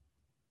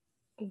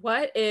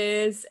 What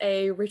is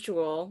a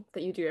ritual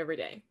that you do every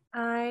day?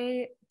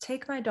 I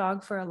take my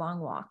dog for a long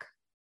walk,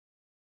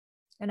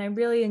 and I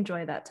really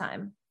enjoy that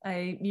time.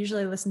 I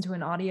usually listen to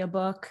an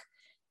audiobook,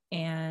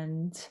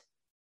 and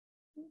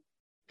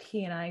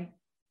he and I,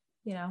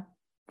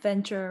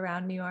 venture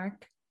around New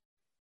York.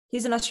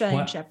 He's an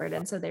Australian Shepherd,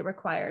 and so they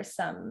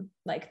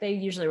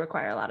usually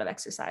require a lot of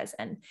exercise,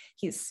 and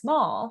he's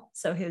small,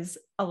 so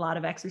a lot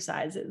of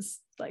exercise is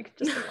like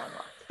just a long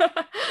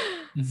walk.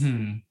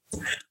 Mm-hmm.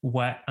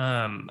 What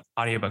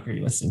audiobook are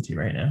you listening to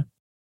right now?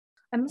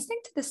 I'm listening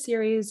to the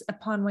series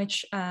upon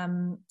which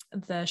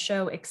the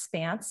show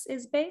Expanse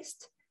is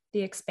based,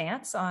 The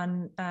Expanse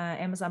on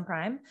Amazon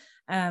Prime.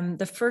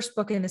 The first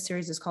book in the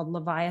series is called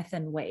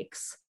Leviathan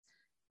Wakes,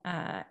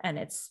 and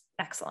it's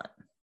excellent.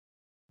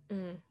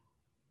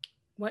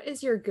 What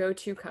is your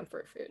go-to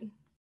comfort food?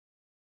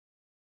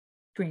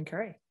 Green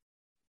curry.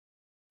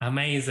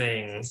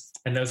 Amazing.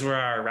 And those were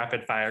our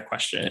rapid fire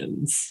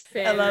questions.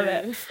 I love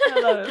it.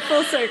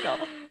 Full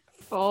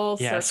circle.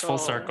 Yes, full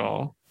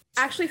circle.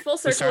 Actually, full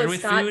circle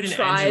is Scott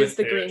tries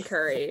the green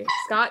curry.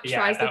 Scott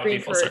tries the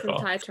green curry from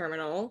Thai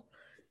Terminal.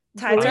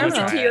 Brings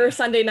it to your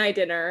Sunday night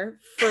dinner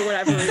for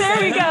whatever reason.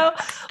 There we go.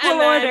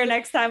 We'll order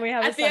next time we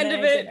have at the end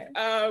of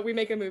it, we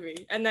make a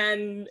movie, and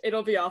then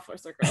it'll be all full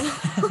circle.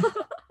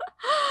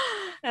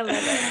 I love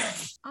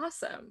it.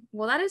 Awesome.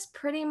 Well, that is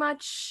pretty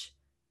much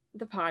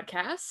the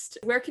podcast.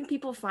 Where can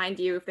people find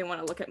you if they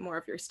want to look at more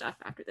of your stuff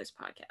after this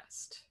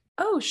podcast?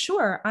 Oh,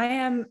 sure. I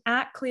am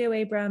at Cleo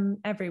Abram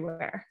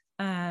everywhere.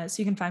 So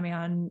you can find me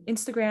on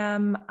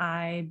Instagram.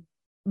 I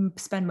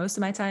spend most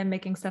of my time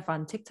making stuff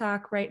on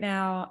TikTok right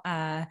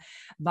now.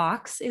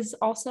 Vox is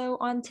also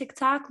on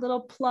TikTok.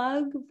 Little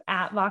plug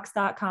at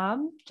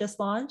vox.com.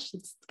 Just launched.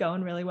 It's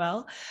going really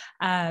well.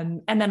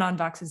 And then on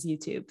Vox's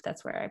YouTube,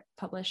 that's where I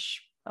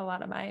publish a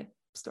lot of my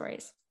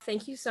stories.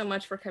 Thank you so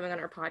much for coming on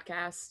our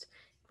podcast,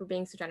 for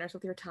being so generous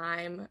with your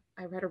time.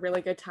 I've had a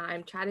really good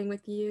time chatting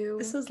with you.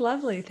 This was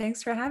lovely.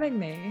 Thanks for having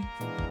me.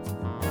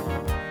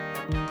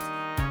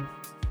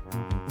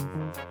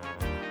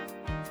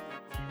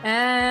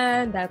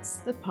 And that's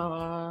the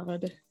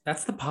pod.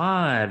 That's the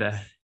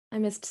pod. I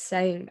missed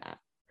saying that.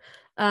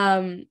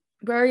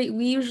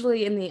 We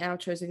usually in the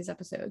outros of these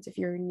episodes, if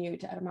you're new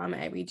to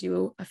Edamame, we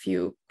do a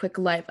few quick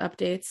live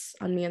updates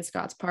on me and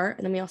Scott's part,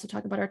 and then we also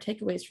talk about our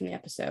takeaways from the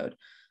episode.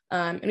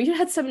 And we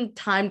had some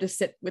time to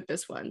sit with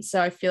this one,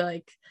 so I feel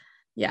like,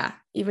 yeah,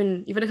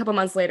 even a couple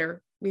months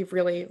later, we've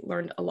really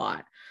learned a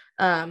lot.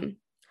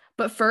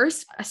 But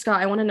first,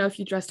 Scott, I want to know if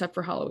you dressed up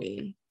for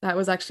Halloween. That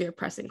was actually a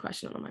pressing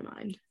question on my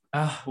mind.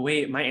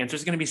 Wait, my answer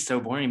is going to be so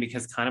boring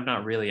because kind of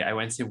not really. I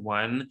went to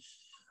one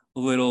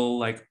little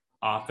like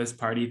office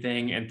party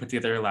thing and put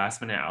together a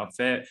last minute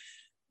outfit.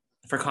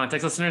 For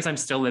context listeners, I'm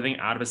still living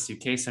out of a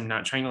suitcase. I'm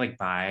not trying to like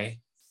buy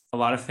a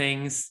lot of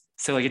things.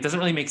 So like, it doesn't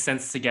really make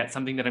sense to get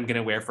something that I'm going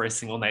to wear for a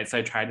single night. So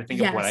I tried to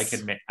think of what I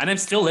could make, and I'm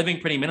still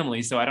living pretty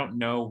minimally. So I don't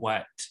know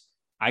what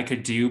I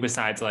could do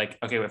besides like,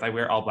 okay, if I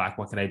wear all black,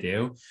 what can I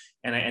do?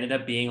 And I ended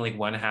up being like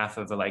one half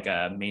of like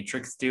a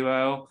Matrix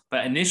duo.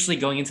 But initially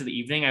going into the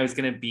evening, I was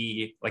going to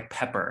be like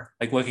Pepper,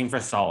 like looking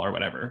for Saul or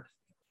whatever.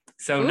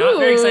 So not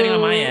very exciting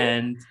on my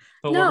end.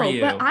 But what were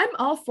you? But I'm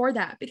all for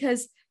that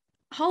because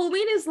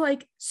Halloween is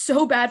like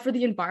so bad for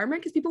the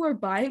environment because people are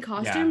buying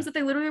costumes that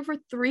they literally have for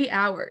 3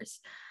 hours.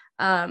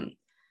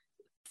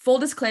 Full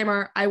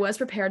disclaimer, I was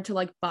prepared to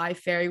like buy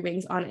fairy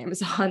wings on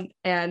Amazon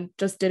and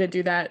just didn't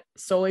do that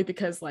solely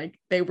because like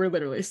they were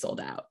literally sold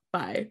out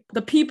by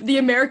the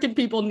American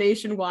people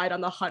nationwide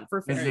on the hunt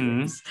for fairy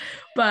wings.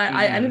 But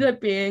I ended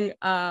up being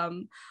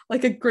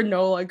like a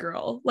granola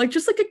girl, like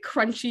just like a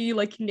crunchy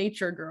like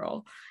nature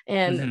girl.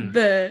 And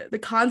the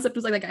concept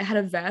was like I had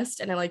a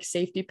vest and I like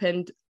safety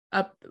pinned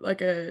up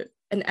like an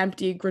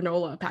empty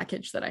granola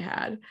package that I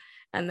had,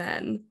 and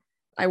then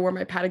I wore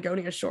my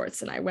Patagonia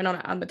shorts and I went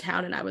on the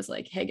town and I was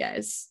like, hey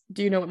guys,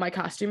 do you know what my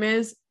costume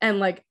is? And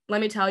like,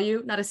 let me tell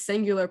you, not a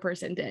singular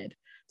person did.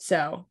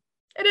 So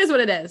it is what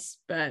it is,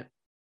 but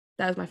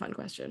that was my fun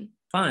question.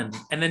 Fun.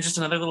 And then just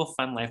another little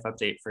fun life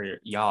update for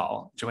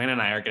y'all. Joanna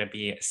and I are going to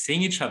be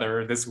seeing each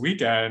other this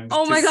weekend.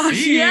 Oh my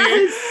gosh,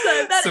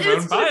 yes. That Simone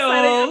is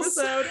Biles.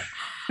 an episode.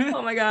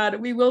 Oh my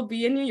God. We will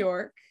be in New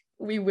York.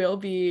 We will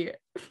be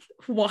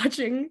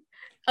watching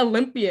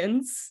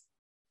Olympians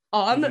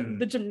on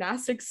the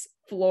gymnastics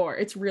floor.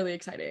 It's really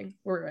exciting.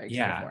 We're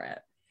excited for it.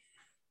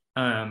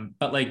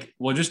 But like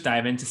we'll just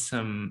dive into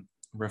some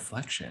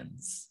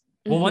reflections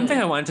Well, one thing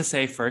I wanted to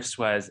say first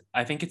was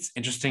I think it's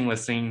interesting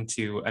listening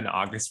to an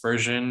August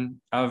version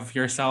of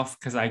yourself,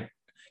 because I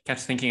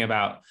kept thinking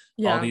about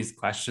all these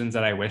questions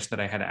that I wish that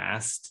I had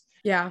asked.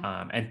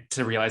 And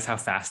to realize how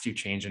fast you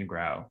change and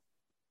grow.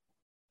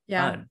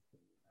 Fun.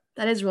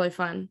 That is really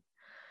fun.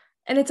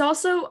 And it's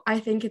also, I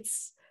think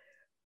it's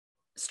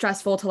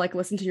stressful to like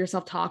listen to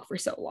yourself talk for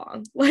so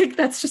long. Like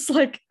that's just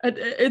like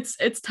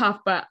it's tough,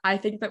 but I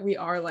think that we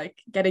are like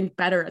getting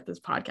better at this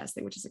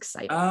podcasting, which is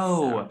exciting.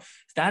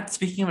 That,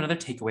 speaking of another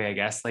takeaway, I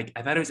guess, like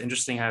I thought it was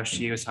interesting how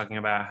she was talking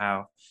about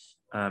how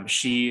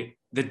the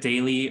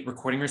daily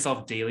recording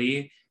herself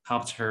daily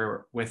helped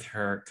her with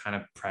her kind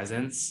of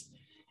presence.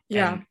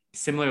 And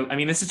similar, I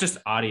mean, this is just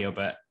audio,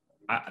 but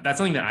that's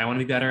something that I want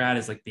to be better at,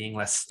 is like being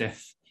less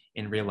stiff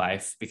in real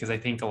life, because I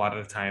think a lot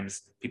of the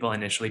times people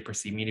initially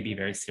perceive me to be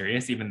very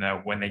serious, even though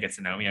when they get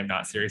to know me, I'm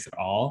not serious at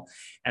all.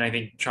 And I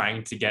think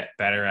trying to get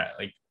better at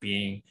like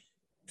being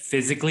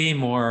physically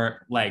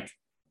more like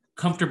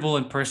comfortable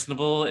and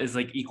personable is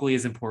like equally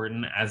as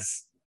important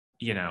as,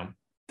 you know,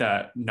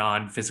 the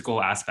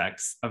non-physical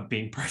aspects of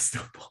being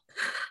personable.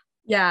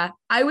 Yeah,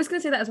 I was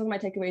gonna say that as one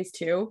of my takeaways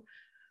too.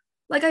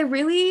 Like I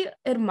really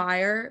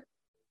admire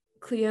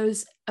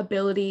Cleo's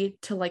ability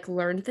to like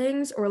learn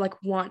things, or like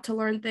want to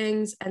learn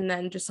things and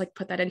then just like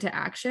put that into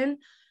action,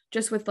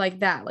 just with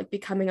like that, like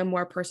becoming a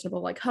more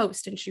personable like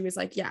host. And she was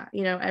like, yeah,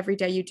 you know, every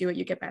day you do it,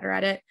 you get better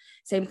at it.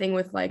 Same thing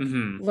with like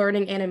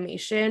learning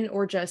animation,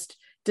 or just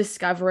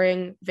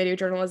discovering video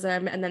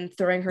journalism and then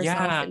throwing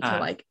herself into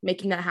like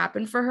making that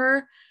happen for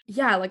her.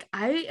 Yeah, like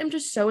I am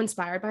just so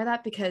inspired by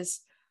that,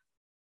 because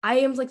I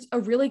am like a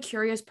really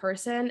curious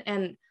person,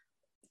 and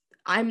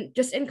I'm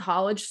just in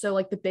college. So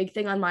like the big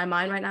thing on my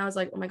mind right now is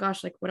like, oh my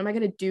gosh, like what am I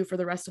going to do for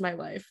the rest of my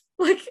life?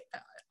 Like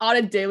on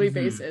a daily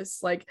basis.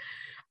 Like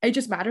it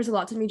just matters a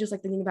lot to me, just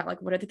like thinking about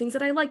like, what are the things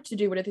that I like to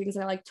do? What are the things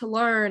that I like to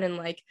learn? And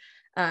like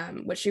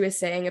what she was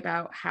saying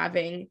about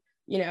having,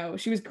 you know,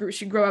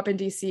 she grew up in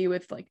DC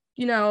with like,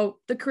 you know,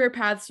 the career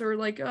paths are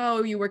like,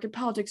 oh, you work in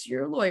politics,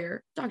 you're a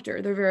lawyer,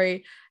 doctor. They're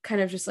very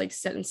kind of just like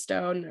set in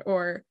stone,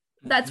 or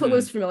that's what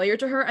was familiar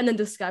to her. And then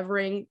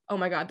discovering, oh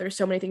my God, there's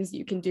so many things that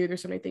you can do.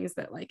 There's so many things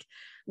that like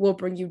will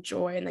bring you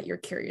joy and that you're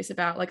curious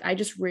about. Like, I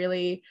just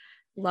really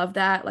love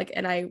that. Like,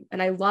 and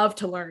I love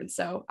to learn.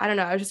 So I don't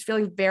know. I was just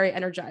feeling very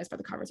energized by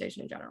the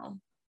conversation in general.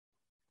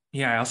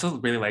 Yeah, I also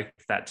really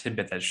liked that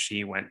tidbit that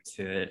she went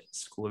to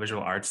School of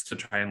Visual Arts to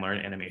try and learn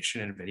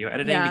animation and video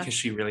editing because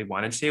she really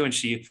wanted to. And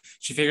she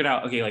figured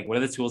out, okay, like what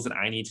are the tools that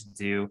I need to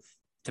do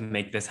to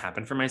make this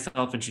happen for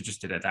myself? And she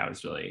just did it. That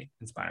was really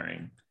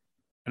inspiring.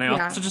 And I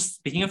also just,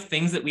 speaking of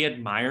things that we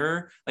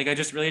admire, like I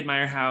just really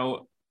admire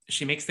how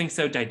she makes things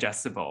so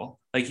digestible.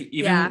 Like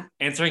even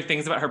answering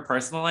things about her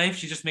personal life,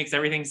 she just makes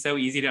everything so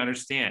easy to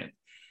understand.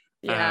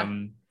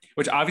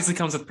 Which obviously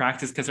comes with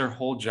practice, because her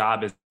whole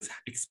job is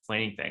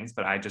explaining things.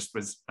 But I just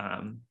was,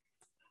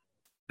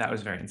 that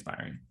was very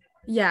inspiring.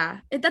 Yeah,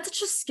 that's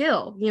such a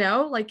skill, you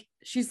know, like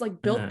she's like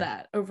built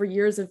that over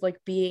years of like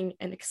being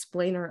an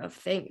explainer of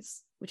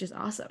things, which is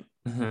awesome.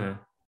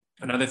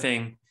 Another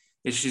thing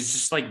is she's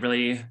just like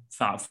really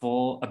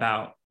thoughtful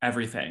about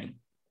everything,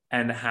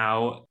 and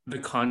how the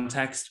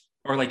context,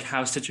 or like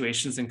how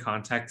situations and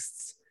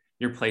contexts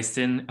you're placed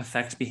in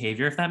affect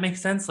behavior, if that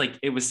makes sense. Like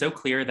it was so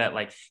clear that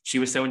like she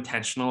was so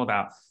intentional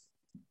about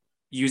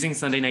using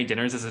Sunday night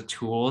dinners as a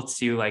tool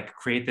to like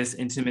create this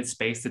intimate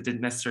space that didn't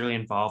necessarily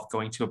involve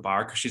going to a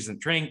bar, because she doesn't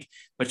drink,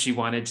 but she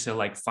wanted to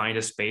like find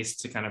a space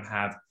to kind of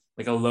have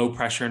like a low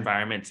pressure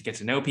environment to get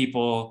to know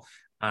people.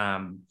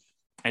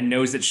 And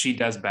knows that she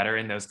does better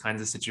in those kinds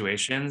of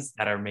situations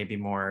that are maybe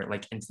more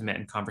like intimate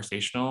and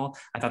conversational.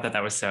 I thought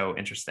that was so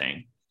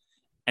interesting.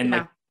 And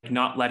like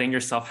not letting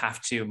yourself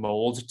have to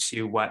mold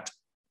to what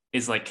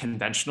is like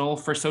conventional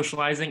for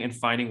socializing, and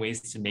finding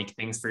ways to make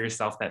things for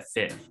yourself that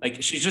fit.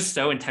 Like she's just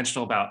so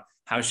intentional about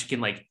how she can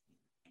like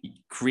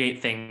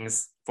create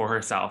things for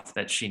herself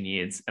that she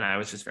needs. And I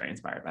was just very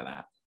inspired by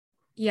that.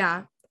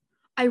 Yeah,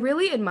 I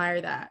really admire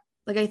that.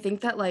 Like, I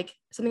think that like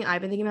something I've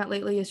been thinking about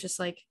lately is just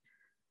like,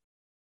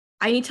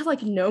 I need to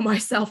like know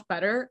myself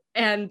better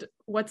and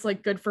what's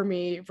like good for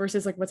me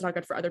versus like what's not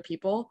good for other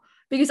people.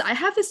 Because I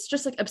have this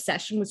just like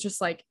obsession with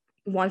just like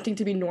wanting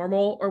to be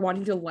normal, or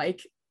wanting to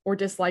like or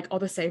dislike all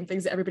the same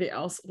things that everybody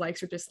else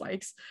likes or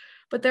dislikes.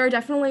 But there are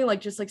definitely like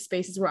just like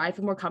spaces where I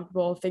feel more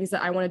comfortable, things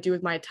that I want to do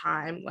with my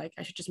time. Like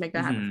I should just make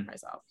that happen for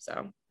myself.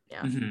 So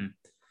yeah.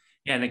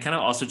 Yeah. And it kind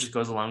of also just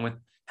goes along with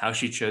how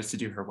she chose to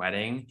do her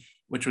wedding,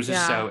 which was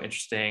just so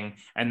interesting.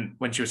 And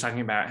when she was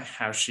talking about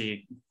how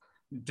she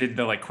did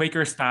the like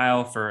Quaker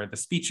style for the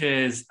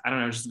speeches, I don't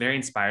know, just very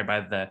inspired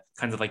by the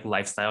kinds of like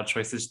lifestyle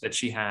choices that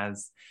she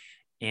has.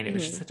 And it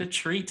was just such a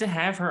treat to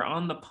have her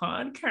on the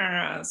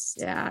podcast.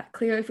 Yeah,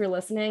 Cleo, if you're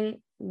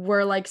listening,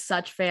 we're like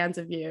such fans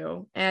of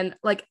you. And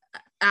like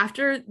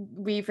after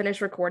we finished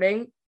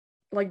recording,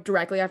 like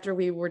directly after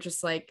we were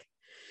just like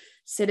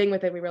sitting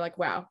with it, we were like,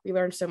 wow, we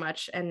learned so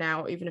much. And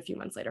now even a few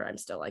months later, I'm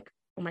still like,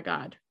 oh my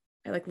God,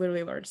 I like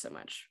literally learned so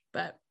much.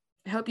 But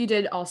I hope you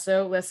did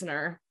also,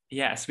 listener.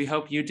 Yes, we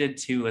hope you did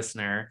too,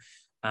 listener.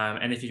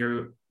 And if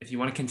you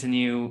want to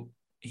continue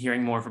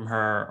hearing more from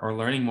her or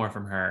learning more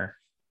from her,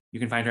 you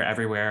can find her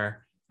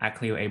everywhere at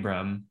Cleo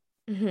Abram.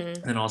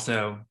 And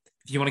also,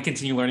 if you want to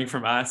continue learning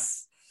from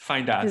us,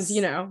 find us.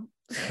 Because,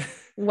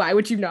 why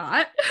would you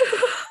not?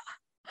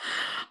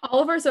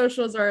 All of our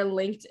socials are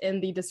linked in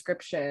the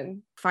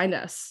description. Find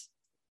us.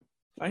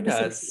 Find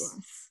Listen us. to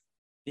us.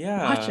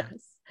 Yeah. Watch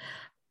us.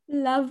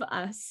 Love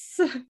us.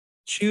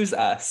 Choose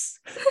us.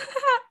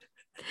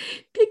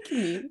 Pick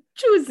me.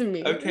 Choose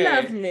me. Okay.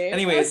 Love me.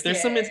 Anyways,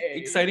 there's some Okay.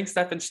 exciting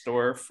stuff in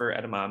store for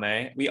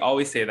Edamame. We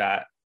always say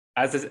that.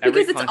 As is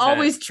every because it's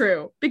always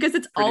true. Because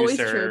it's always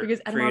producer, true.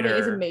 Because Edamame is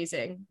creator.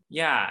 amazing.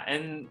 Yeah,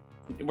 and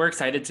we're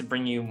excited to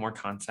bring you more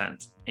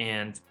content.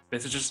 And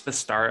this is just the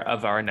start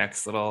of our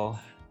next little,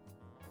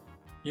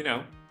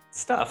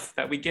 stuff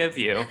that we give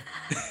you.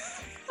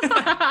 This is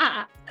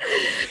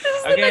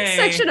the next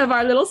section of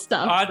our little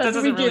stuff. That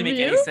doesn't really make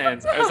any you.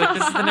 sense. I was like,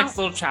 this is the next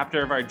little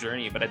chapter of our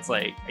journey, but it's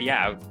like,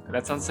 yeah,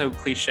 that sounds so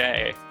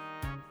cliche.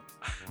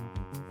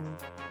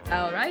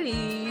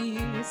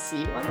 Alrighty.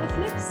 See you on the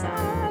flip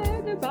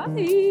side. Bye.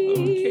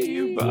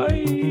 Okay,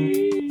 bye.